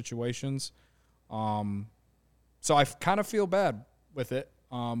certain situations. So I kind of feel bad with it.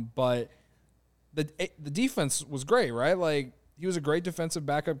 But the defense was great, right? Like, he was a great defensive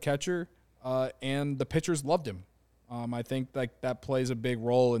backup catcher, and the pitchers loved him. I think like that plays a big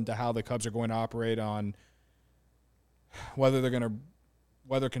role into how the Cubs are going to operate on whether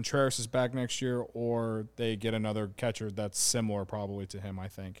Contreras is back next year or they get another catcher that's similar probably to him, I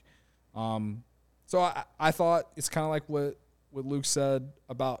think. So I thought it's kind of like what Luke said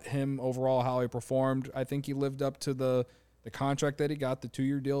about him overall, how he performed. I think he lived up to the contract that he got, the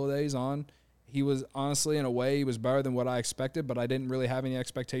 2-year deal that he's on. He was, honestly, in a way, he was better than what I expected, but I didn't really have any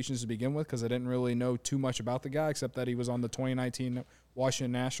expectations to begin with because I didn't really know too much about the guy except that he was on the 2019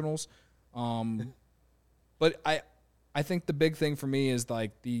 Washington Nationals. But I think the big thing for me is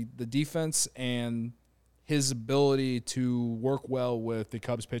like the defense and his ability to work well with the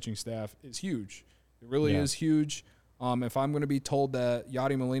Cubs pitching staff is huge. It really is huge. If I'm going to be told that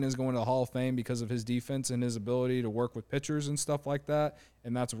Yadi Molina is going to the Hall of Fame because of his defense and his ability to work with pitchers and stuff like that,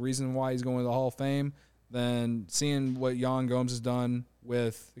 and that's a reason why he's going to the Hall of Fame, then seeing what Yan Gomes has done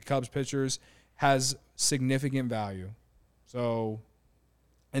with the Cubs pitchers has significant value. So,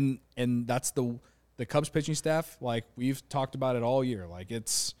 and that's the Cubs pitching staff. Like, we've talked about it all year. Like,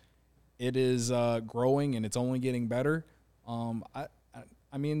 it is growing and it's only getting better.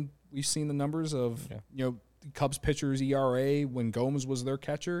 I mean, we've seen the numbers of Cubs pitchers' ERA when Gomes was their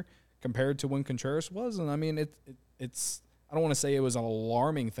catcher compared to when Contreras was, and I mean it's I don't want to say it was an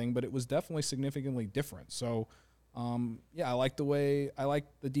alarming thing, but it was definitely significantly different. So I like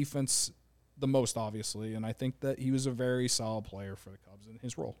the defense the most, obviously, and I think that he was a very solid player for the Cubs in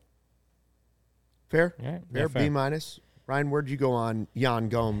his role. Fair, fair. B-. Ryan, where'd you go on Yan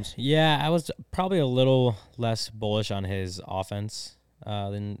Gomes? Yeah, I was probably a little less bullish on his offense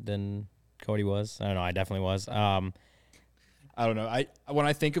than Cody was. I don't know. I definitely was. I don't know. When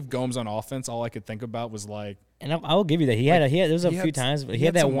I think of Gomes on offense, all I could think about was like. And I will give you that there was a few times, but he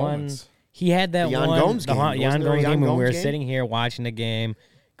had that one. Moments. He had that Yan one. Gomes game. Yan Gomes game when we were game? sitting here watching the game,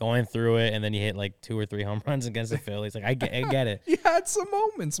 going through it, and then he hit like 2 or 3 home runs against the Phillies. Like I get it. He had some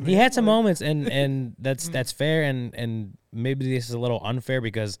moments, man. He had some moments, and that's fair. And maybe this is a little unfair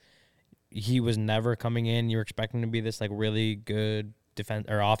because he was never coming in. You were expecting to be this like really good defense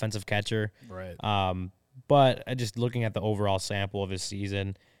or offensive catcher, right? But just looking at the overall sample of his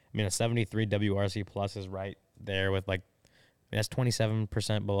season, I mean, a 73 WRC plus is right there with like that's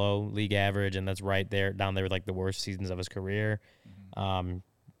 27% below league average, and that's right there down there with like the worst seasons of his career. And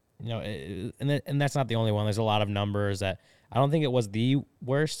that's not the only one. There's a lot of numbers that I don't think it was the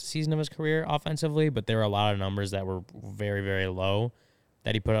worst season of his career offensively, but there were a lot of numbers that were very, very low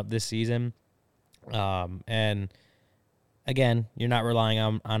that he put up this season. And again, you're not relying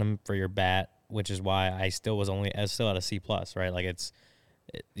on him for your bat, which is why I still at a C+, right? Like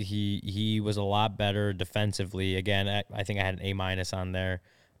he was a lot better defensively. Again, I think I had an A- on there.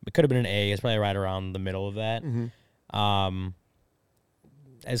 It could have been an A. It's probably right around the middle of that. Mm-hmm.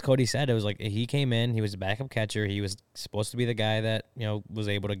 As Cody said, it was like he came in, he was a backup catcher. He was supposed to be the guy that, was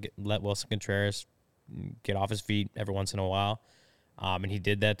able to let Wilson Contreras get off his feet every once in a while. And he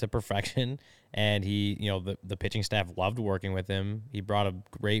did that to perfection. And he, the pitching staff loved working with him. He brought a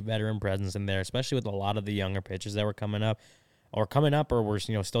great veteran presence in there, especially with a lot of the younger pitchers that were coming up or were,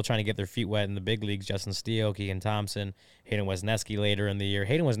 still trying to get their feet wet in the big leagues. Justin Steele, Keegan Thompson, Hayden Wesneski later in the year.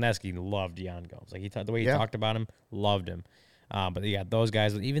 Hayden Wesneski loved Yan Gomes. Like the way he talked about him, loved him. But yeah, those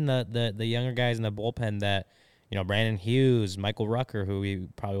guys, even the younger guys in the bullpen that, Brandon Hughes, Michael Rucker, who we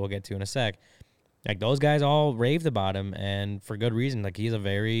probably will get to in a sec, like those guys all raved about him, and for good reason. Like he's a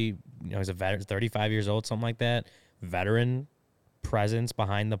very, he's a veteran, 35 years old, something like that, veteran presence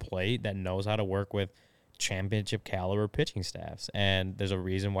behind the plate that knows how to work with championship caliber pitching staffs, and there's a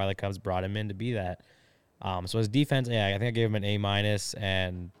reason why the Cubs brought him in to be that. So his defense, I think I gave him an A-,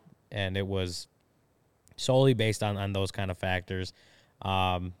 and it was solely based on those kind of factors.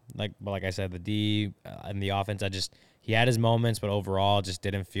 Like I said, the D and the offense, he had his moments, but overall just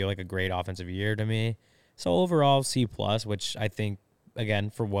didn't feel like a great offensive year to me. So overall, C+, which I think, again,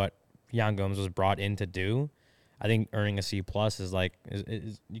 for what Jan Gomes was brought in to do, I think earning a C+ is like,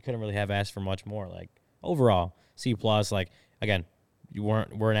 you couldn't really have asked for much more. Like, overall, C+, like, again, you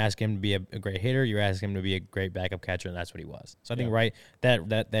weren't asking him to be a great hitter. You were asking him to be a great backup catcher, and that's what he was. So I think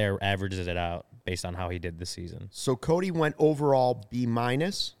that there averages it out based on how he did this season. So Cody went overall B-.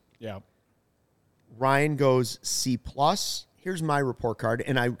 Yeah. Ryan goes C+. Here's my report card,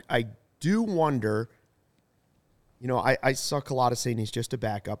 and I do wonder, you know, I saw Collada saying he's just a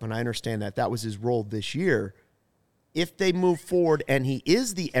backup, and I understand that was his role this year. If they move forward and he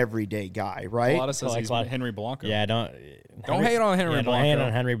is the everyday guy, right? Collada says he's Henry Blanco. Yeah, don't hate on Henry Blanco. Don't hate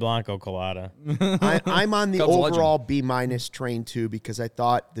on Henry Blanco, Collada. I'm on the Cubs overall legend. B- train too, because I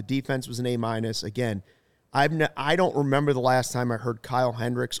thought the defense was an A-. Again, I don't remember the last time I heard Kyle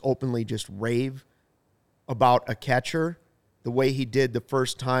Hendricks openly just rave about a catcher the way he did the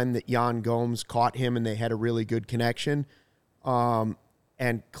first time that Jan Gomes caught him and they had a really good connection. And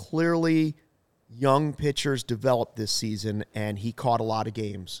clearly young pitchers developed this season, and he caught a lot of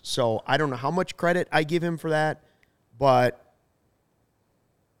games. So I don't know how much credit I give him for that, but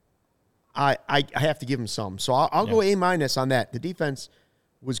I have to give him some. So I'll go A- on that. The defense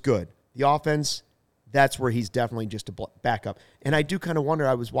was good. The offense, that's where he's definitely just a backup. And I do kind of wonder,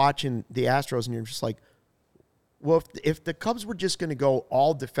 I was watching the Astros, and you're just like, well, if the Cubs were just going to go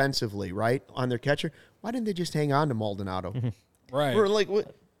all defensively, right, on their catcher, why didn't they just hang on to Maldonado? Right. Or like,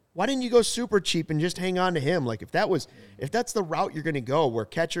 why didn't you go super cheap and just hang on to him? Like, if that's the route you're going to go, where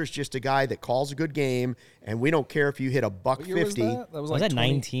catcher's just a guy that calls a good game, and we don't care if you hit a $150. That was Was like that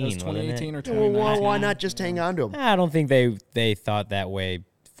 19, That was 2018 or Well, 2019. why not just hang on to him? I don't think they thought that way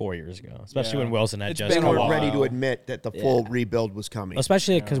 4 years ago, especially when Wilson had It's just been They come a weren't off. while. ready to admit that the full rebuild was coming.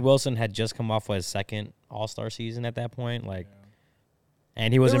 Especially because Wilson had just come off with his second All-Star season at that point,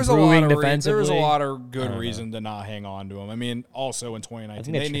 and he was improving defensively. There was a lot of good reason to not hang on to him. I mean, also in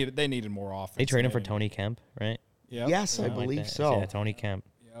 2019, they needed more offense. They traded him for Tony Kemp, right? Yep. Yes, I believe so. Yeah, Tony Kemp.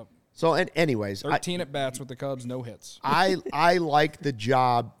 Yep. So, anyways, 13 at bats with the Cubs, no hits. I like the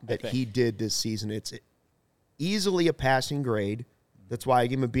job that he did this season. It's easily a passing grade. That's why I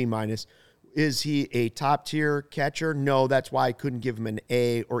give him a B-. Is he a top-tier catcher? No, that's why I couldn't give him an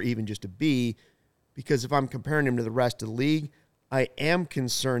A or even just a B, because if I'm comparing him to the rest of the league, I am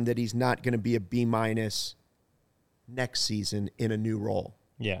concerned that he's not going to be a B- next season in a new role.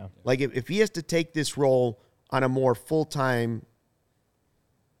 Yeah. Like, if he has to take this role on a more full-time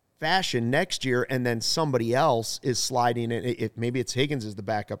fashion next year, and then somebody else is sliding in, if maybe it's Higgins is the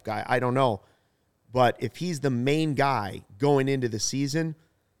backup guy, I don't know. But if he's the main guy going into the season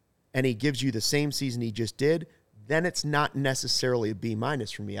and he gives you the same season he just did, then it's not necessarily a B-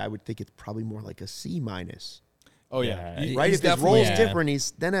 for me. I would think it's probably more like a C-. Oh, yeah. Right? If his role's different,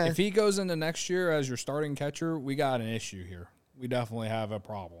 he's then if he goes into next year as your starting catcher, we got an issue here. We definitely have a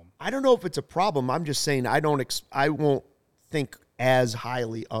problem. I don't know if it's a problem. I'm just saying I won't think as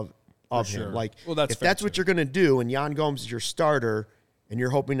highly of sure. him. Like, well, that's if that's what you're going to do, and Jan Gomes is your starter, and you're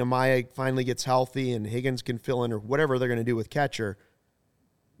hoping Amaya finally gets healthy and Higgins can fill in or whatever they're going to do with catcher,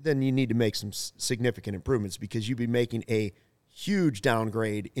 then you need to make some significant improvements, because you'd be making a huge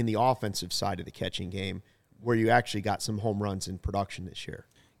downgrade in the offensive side of the catching game, where you actually got some home runs in production this year.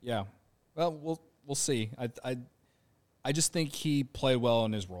 Yeah. Well, we'll see. I just think he played well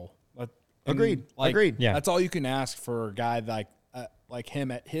in his role. Agreed. Yeah. That's all you can ask for a guy like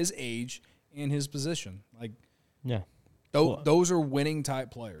him at his age and his position. Like, Yeah. those are winning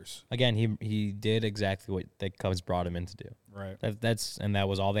type players. Again, he did exactly what the Cubs brought him in to do. Right. That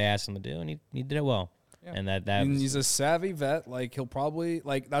was all they asked him to do, and he did it well. Yeah. And And he's a savvy vet. Like, he'll probably,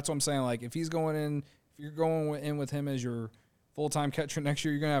 like, that's what I'm saying. Like, if you're going in with him as your full-time catcher next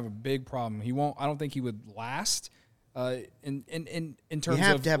year, you're going to have a big problem. I don't think he would last in terms of, you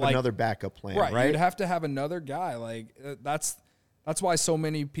have to have another backup plan, right? You'd have to have another guy. Like, that's why so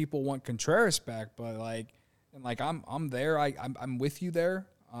many people want Contreras back. But I'm there. I'm with you there.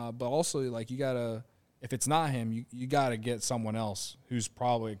 But also, like, you gotta, if it's not him, you gotta get someone else who's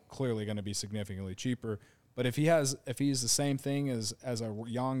probably clearly going to be significantly cheaper. But if he's the same thing as a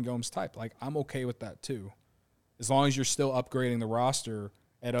Jan Gomes type, like, I'm okay with that too, as long as you're still upgrading the roster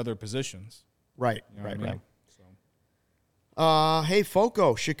at other positions. Right. You know what I mean? Hey,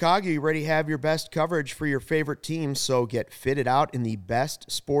 Foco, Chicago, you ready to have your best coverage for your favorite team, so get fitted out in the best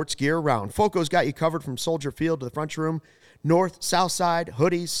sports gear around. Foco's got you covered from Soldier Field to the French Room, north, south side,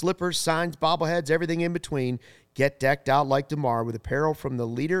 hoodies, slippers, signs, bobbleheads, everything in between. Get decked out like DeMar with apparel from the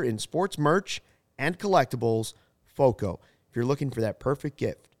leader in sports merch and collectibles, Foco. If you're looking for that perfect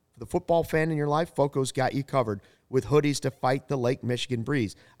gift for the football fan in your life, Foco's got you covered with hoodies to fight the Lake Michigan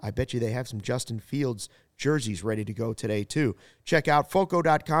breeze. I bet you they have some Justin Fields jerseys ready to go today, too. Check out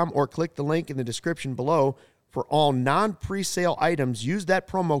Foco.com or click the link in the description below. For all non-presale items, use that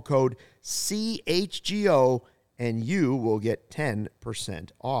promo code CHGO, and you will get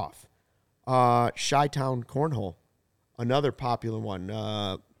 10% off. Chi-Town Cornhole, another popular one.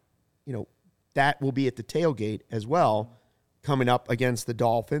 That will be at the tailgate as well, coming up against the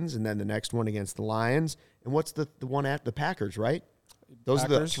Dolphins, and then the next one against the Lions. And what's the one at the Packers, right? Those are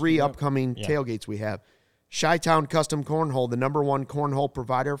the three upcoming tailgates we have. Chi-Town Custom Cornhole, the #1 cornhole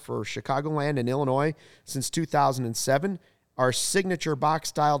provider for Chicagoland and Illinois since 2007. Our signature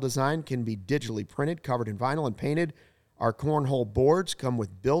box-style design can be digitally printed, covered in vinyl, and painted. Our cornhole boards come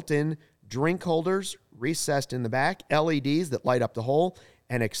with built-in drink holders recessed in the back, LEDs that light up the hole,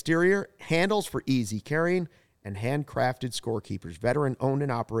 and exterior handles for easy carrying, and handcrafted scorekeepers. Veteran-owned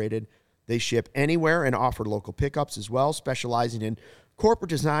and operated. They ship anywhere and offer local pickups as well, specializing in corporate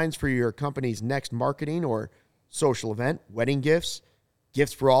designs for your company's next marketing or social event, wedding gifts,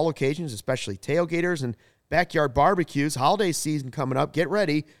 gifts for all occasions, especially tailgaters and backyard barbecues. Holiday season coming up. Get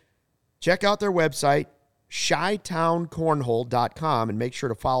ready. Check out their website, ChiTownCornhole.com, and make sure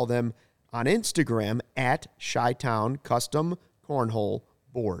to follow them on Instagram at Chi-Town Custom Cornhole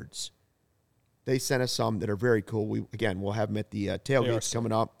Boards. They sent us some that are very cool. We'll have them at the tailgates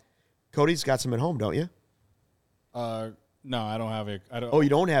coming up. Cody's got some at home, don't you? No, I don't have a. You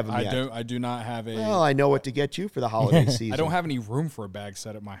don't have them yet? I do not have a. Well, I know what to get you for the holiday season. I don't have any room for a bag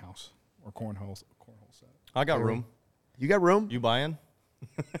set at my house or cornhole set. I got room. You got room? You buying?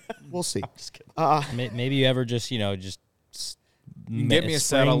 We'll see. I'm just kidding. Maybe you ever just You can get me a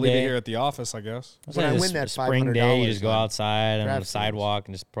set. I'll leave it here at the office, I guess. When I win that spring day, you just go on outside on the DraftKings. sidewalk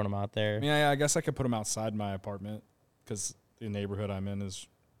and just put them out there. Yeah, I guess I could put them outside my apartment because the neighborhood I'm in is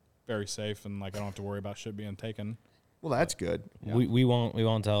very safe and I don't have to worry about shit being taken. Well, that's good. Yeah. We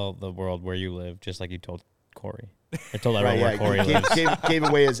won't tell the world where you live, just like you told Corey. I told everyone where Corey lives. Gave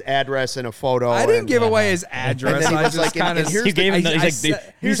away his address and a photo. I didn't give away his address. And then he I was just like, kind of. You gave him.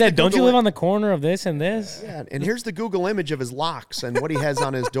 He said, "Don't you live on the corner of this and this?" Yeah, and here's the Google image of his locks and what he has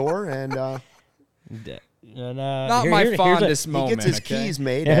on his door, and not my fondest moment. He gets his keys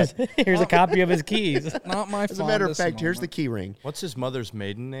made. Here's a copy of his keys. Not my. As a matter of fact, here's the key ring. What's his mother's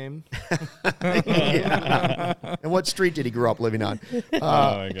maiden name? Yeah. And what street did he grow up living on? Oh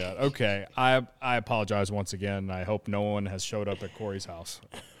my god. Okay, I apologize once again. I hope no one has showed up at Corey's house.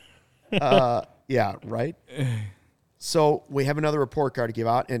 Yeah, right. So we have another report card to give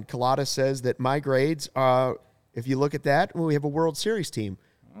out, and Collada says that my grades are. If you look at that, we have a World Series team.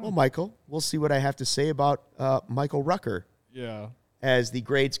 Well, Michael, we'll see what I have to say about Michael Rucker. Yeah. As the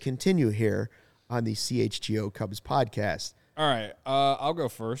grades continue here on the CHGO Cubs podcast. All right. I'll go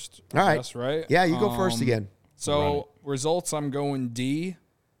first. All right. Guess, right? Yeah, you go first again. So results, I'm going D.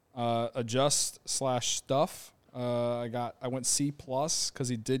 Adjust/stuff. I went C+ because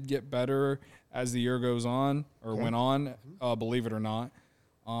he did get better as the year goes on or went on. Believe it or not.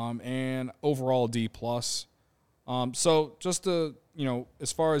 And overall D+. So just to,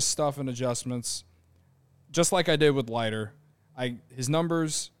 as far as stuff and adjustments, just like I did with Leiter, his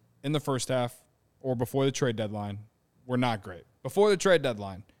numbers in the first half or before the trade deadline were not great. Before the trade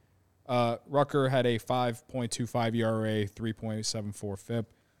deadline, Rucker had a 5.25 ERA, 3.74 FIP,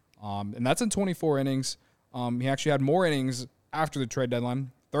 and that's in 24 innings. He actually had more innings after the trade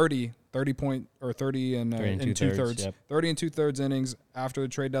deadline, 30 and 2/3. Yep. 30 and 2/3 innings after the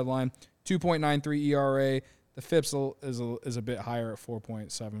trade deadline, 2.93 ERA. The FIPS is a bit higher at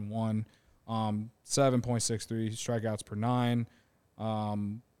 4.71, 7.63 strikeouts per 9.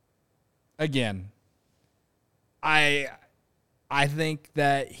 Again, I think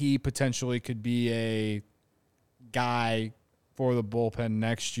that he potentially could be a guy for the bullpen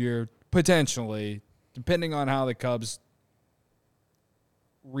next year, potentially, depending on how the Cubs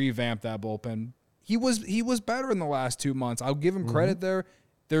revamp that bullpen. He was better in the last 2 months. I'll give him credit there.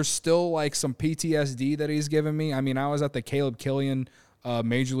 There's still some PTSD that he's given me. I mean, I was at the Caleb Killian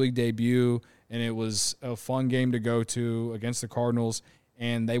Major League debut, and it was a fun game to go to against the Cardinals,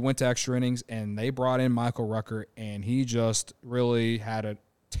 and they went to extra innings, and they brought in Michael Rucker, and he just really had a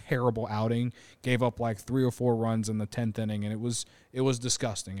terrible outing, gave up 3 or 4 runs in the 10th inning, and it was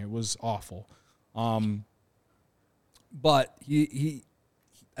disgusting. It was awful. But he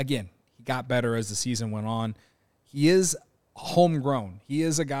got better as the season went on. He is homegrown. He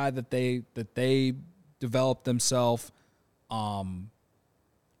is a guy that they developed themselves.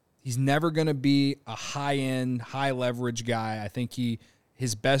 He's never going to be a high-end, high-leverage guy. I think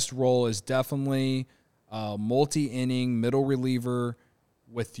his best role is definitely multi-inning, middle reliever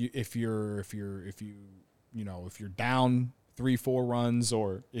with you if you're down 3-4 runs,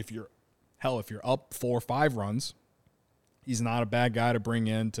 or if you're up 4 or 5 runs, he's not a bad guy to bring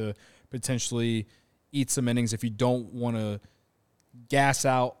in to potentially eat some innings if you don't want to gas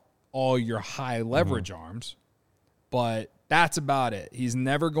out all your high leverage arms. But that's about it. He's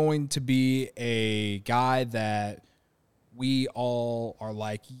never going to be a guy that we all are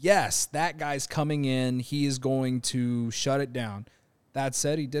like, yes, that guy's coming in. He is going to shut it down. That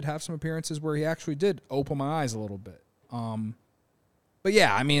said, he did have some appearances where he actually did open my eyes a little bit. But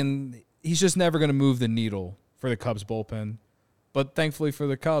yeah, I mean, he's just never going to move the needle for the Cubs bullpen. But thankfully for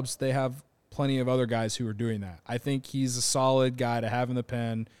the Cubs, they have plenty of other guys who are doing that. I think he's a solid guy to have in the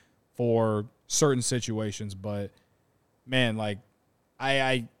pen for certain situations. But man, like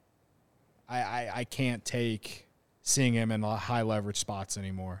I can't take seeing him in high leverage spots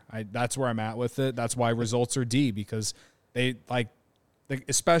anymore. That's where I'm at with it. That's why results are D, because they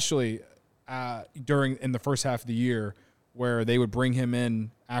especially in the first half of the year, where they would bring him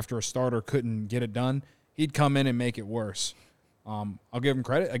in after a starter couldn't get it done, he'd come in and make it worse. I'll give him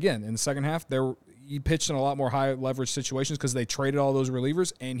credit. Again, in the second half, he pitched in a lot more high leverage situations because they traded all those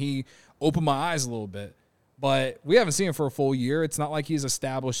relievers, and he opened my eyes a little bit. But we haven't seen him for a full year. It's not like he's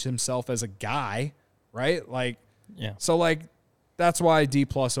established himself as a guy, right? Yeah. So, that's why D+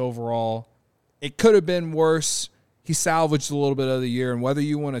 overall. It could have been worse. He salvaged a little bit of the year, and whether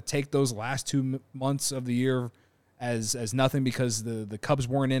you want to take those last 2 months of the year as nothing because the Cubs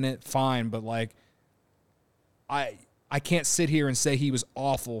weren't in it, fine. But I can't sit here and say he was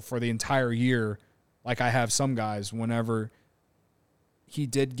awful for the entire year like I have some guys, whenever he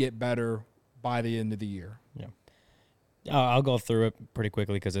did get better by the end of the year. Yeah. I'll go through it pretty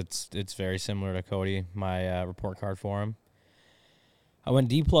quickly because it's very similar to Cody, my report card for him. I went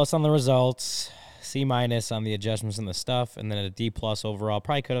D+ on the results, C- on the adjustments and the stuff, and then a D+ overall.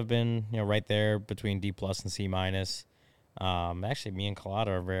 Probably could have been right there between D+ and C-. Actually, me and Collada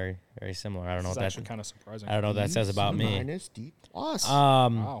are very, very similar. I don't know what that's kind of surprising. I don't know what that says about me. D+.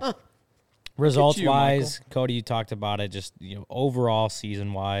 Wow. Results-wise, Cody, you talked about it. Just overall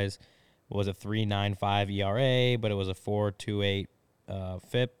season-wise, it was a 3.95 ERA, but it was a 4.28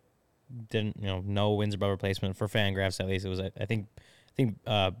 FIP. Didn't no wins above replacement for Fangraphs. At least it was. I think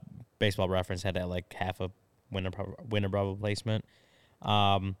Baseball Reference had that half a win above replacement.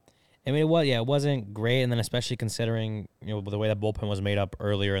 I mean, it wasn't great, and then especially considering the way that bullpen was made up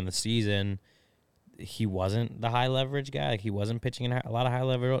earlier in the season, he wasn't the high leverage guy. He wasn't pitching in a lot of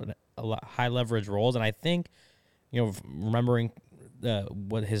high leverage roles, and I think remembering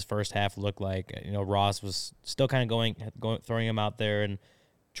what his first half looked like, Ross was still kind of going throwing him out there and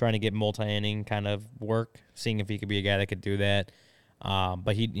trying to get multi-inning kind of work, seeing if he could be a guy that could do that.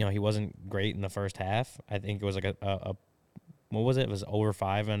 But he wasn't great in the first half. I think it was a what was it? It was over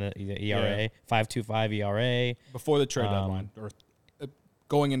 5 on the ERA, 5.25 ERA before the trade deadline, or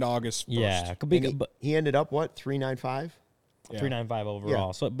going into August 1st. Yeah, he ended up what, 3.95? 3.95 overall.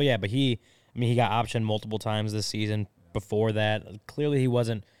 Yeah. So, but he got optioned multiple times this season. Before that, clearly he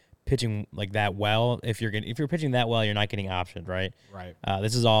wasn't pitching that well. If you're pitching that well, you're not getting optioned, right? Right.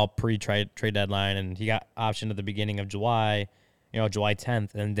 This is all pre-trade deadline, and he got optioned at the beginning of July. July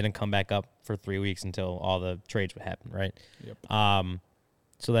 10th, and didn't come back up for 3 weeks until all the trades would happen, right? Yep.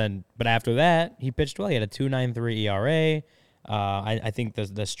 But after that, he pitched well. He had a 2.93 ERA. I think the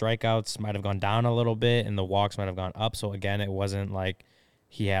strikeouts might have gone down a little bit, and the walks might have gone up. So again, it wasn't like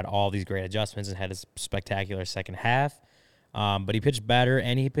he had all these great adjustments and had a spectacular second half. But he pitched better,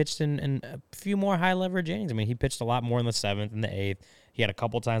 and he pitched in a few more high leverage innings. I mean, he pitched a lot more in the 7th and the 8th. He had a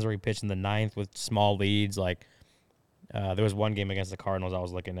couple times where he pitched in the 9th with small leads, there was one game against the Cardinals I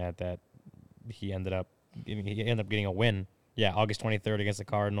was looking at that he ended up getting a win. Yeah, August 23rd against the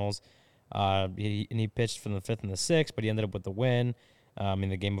Cardinals. He pitched from the 5th and the 6th, but he ended up with the win. In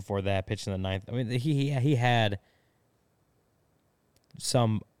the game before that, pitched in the 9th. I mean, he had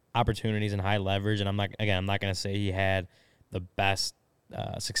some opportunities in high leverage, and I'm not going to say he had the best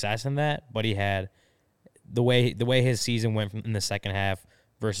success in that, but he had the way his season went in the second half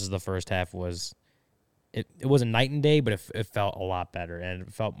versus the first half was. It wasn't night and day, but it felt a lot better, and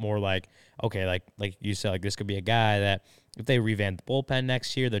it felt more like, okay, like you said, this could be a guy that if they revamp the bullpen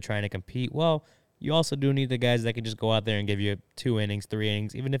next year, they're trying to compete. Well, you also do need the guys that can just go out there and give you 2 innings, 3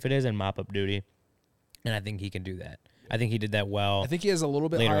 innings, even if it is in mop-up duty, and I think he can do that. I think he did that well. I think he has a little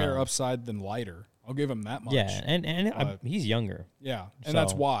bit higher upside than Leiter. I'll give him that much. Yeah, and he's younger. Yeah, and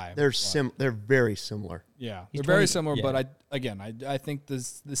that's why. They're very similar. Yeah, they're very similar, yeah. But I think the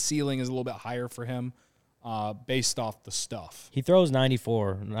ceiling is a little bit higher for him. Based off the stuff. He throws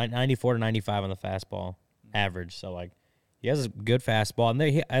 94 to 95 on the fastball average. So, He has a good fastball,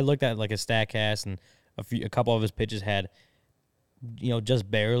 and I looked at like a StatCast, and a couple of his pitches had, just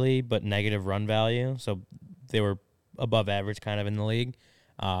barely but negative run value, so they were above average kind of in the league.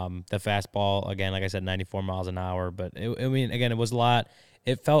 The fastball, again, like I said, 94 miles an hour, but it was a lot.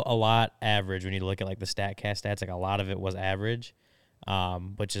 It felt a lot average when you look at like the StatCast stats. Like a lot of it was average,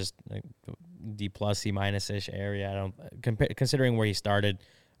 but just like D plus, C minus ish area. Considering where he started,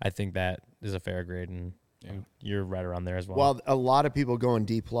 I think that is a fair grade, and you're right around there as well. Well, a lot of people going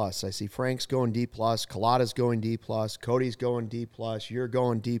D plus. I see Frank's going D plus, Collada's going D plus, Cody's going D plus, you're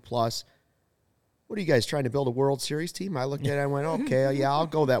going D plus. What are you guys trying to build a World Series team? I looked at it and went, okay, yeah, I'll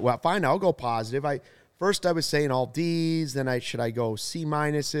go that way. Fine, I'll go positive. First I was saying all Ds, then should I go C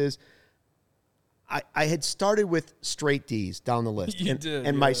minuses? I had started with straight Ds down the list.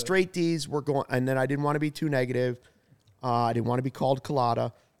 And my straight Ds were going, and then I didn't want to be too negative. I didn't want to be called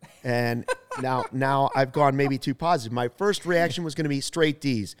Collada. And now I've gone maybe too positive. My first reaction was going to be straight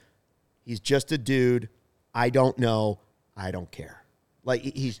Ds. He's just a dude. I don't know. I don't care. Like,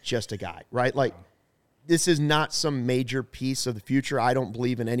 he's just a guy, right? Like, this is not some major piece of the future. I don't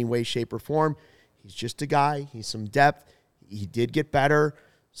believe in any way, shape, or form. He's just a guy. He's some depth. He did get better.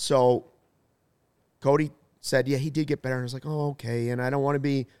 So Cody said, yeah, he did get better. And I was like, oh, okay. And I don't want to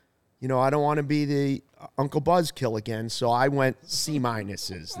be, I don't want to be the Uncle Buzzkill again. So I went C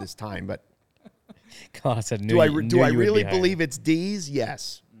minuses this time. But God said, do I really believe it's D's?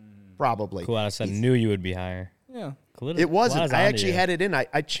 Yes, probably. Cool. I said, knew you would be higher. Yeah. It wasn't. I actually had it in.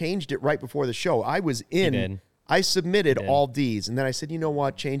 I changed it right before the show. I was in. I submitted all Ds, and then I said, you know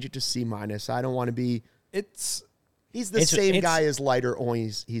what? Change it to C minus. I don't want to be. He's the same guy as Leiter,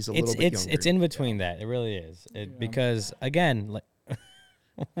 only he's a little bit younger. It's in between that. It really is. Because, again,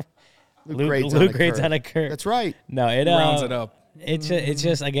 Luke grades on a curve. That's right. No, it rounds it up. It's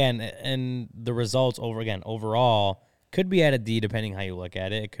just, again, and the results overall could be at a D depending how you look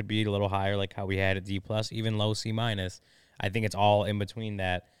at it. It could be a little higher, like how we had a D plus, even low C minus. I think it's all in between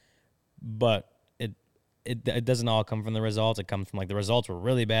that, but it doesn't all come from the results. It comes from like the results were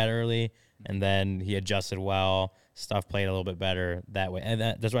really bad early, and then he adjusted well. Stuff played a little bit better that way, and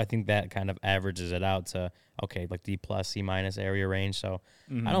that's why I think that kind of averages it out to like D plus C minus area range. So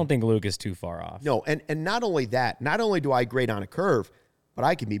I don't think Luke is too far off. No, and not only that, not only do I grade on a curve, but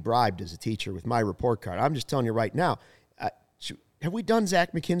I can be bribed as a teacher with my report card. I'm just telling you right now. Have we done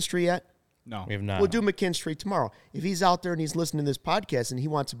Zach McKinstry yet? No. We have not. We'll do McKinstry tomorrow. If he's out there and he's listening to this podcast and he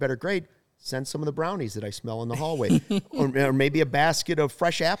wants a better grade, send some of the brownies that I smell in the hallway. or maybe a basket of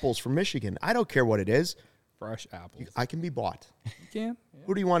fresh apples from Michigan. I don't care what it is. Fresh apples. I can be bought. You can? Yeah.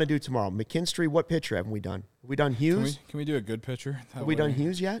 Who do you want to do tomorrow? McKinstry, what pitcher haven't we done? Have we done Hughes? Can we do a good pitcher? Have we done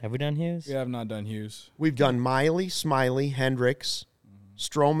Hughes yet? Have we done Hughes? We have not done Hughes. We've done Miley, Smiley, Hendricks,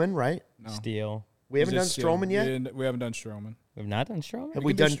 Stroman, right? No. Steele. We haven't done Stroman yet? We haven't done Stroman. We've not done Stroman? Have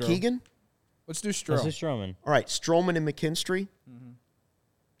we done Keegan? Let's do Let's do Stroman. All right, Stroman and McKinstry.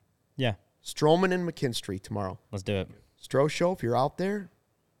 Yeah. Stroman and McKinstry tomorrow. Let's do it. Stro Show, if you're out there,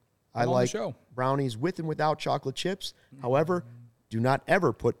 I like brownies with and without chocolate chips. However, do not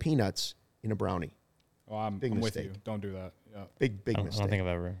ever put peanuts in a brownie. Oh, I'm with you. Don't do that. Yeah. Big mistake. I don't think I've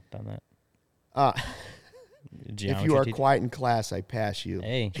ever done that. If you are quiet in class, I pass you.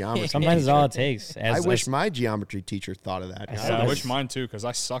 Hey, geometry sometimes it's all it takes. I wish my geometry teacher thought of that. I wish mine too, because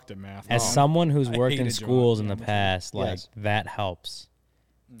I sucked at math. As someone who's worked in schools in the past, that helps.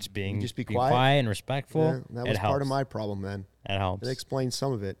 Just be quiet and respectful. Yeah, that was part of my problem, man. That helps. That explains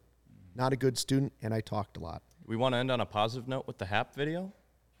some of it. Not a good student, and I talked a lot. We want to end on a positive note with the Hap video?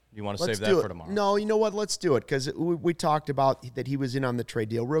 Do you want to save that for tomorrow? No, you know what? Let's do it, because we talked about that he was in on the trade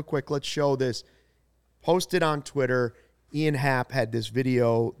deal. Real quick, let's show this. Posted on Twitter, Ian Happ had this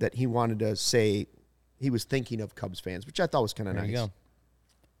video that he wanted to say he was thinking of Cubs fans, which I thought was kind of nice. There you go.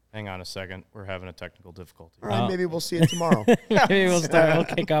 Hang on a second. We're having a technical difficulty. All right, maybe we'll see it tomorrow. Maybe we'll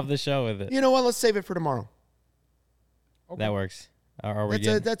kick off the show with it. You know what? Let's save it for tomorrow. Okay. That works.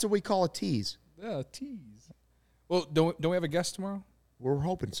 That's what we call a tease. Yeah, a tease. Well, don't we have a guest tomorrow? We're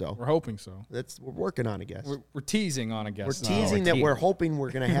hoping so. We're hoping so. We're working on a guest. We're teasing on a guest. We're teasing that we're hoping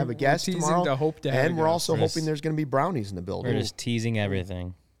we're going to have a guest tomorrow. To hope to have and we're also hoping there's going to be brownies in the building. We're just teasing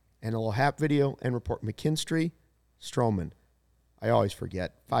everything. And a little Hap video and report McKinstry, Stroman. I always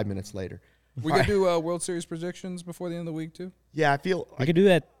forget. 5 minutes later. We could do World Series predictions before the end of the week too. Yeah, I feel we could do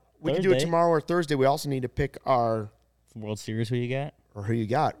that. We could do it tomorrow or Thursday. We also need to pick our World Series. Who you got? Or who you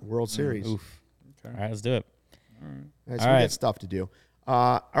got? World Series. Oof. Okay. All right, let's do it. All right, so we got stuff to do.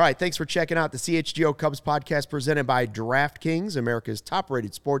 All right, thanks for checking out the CHGO Cubs podcast presented by DraftKings, America's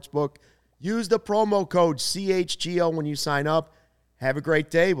top-rated sportsbook. Use the promo code CHGO when you sign up. Have a great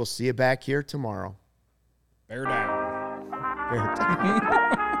day. We'll see you back here tomorrow. Bear down. spare time.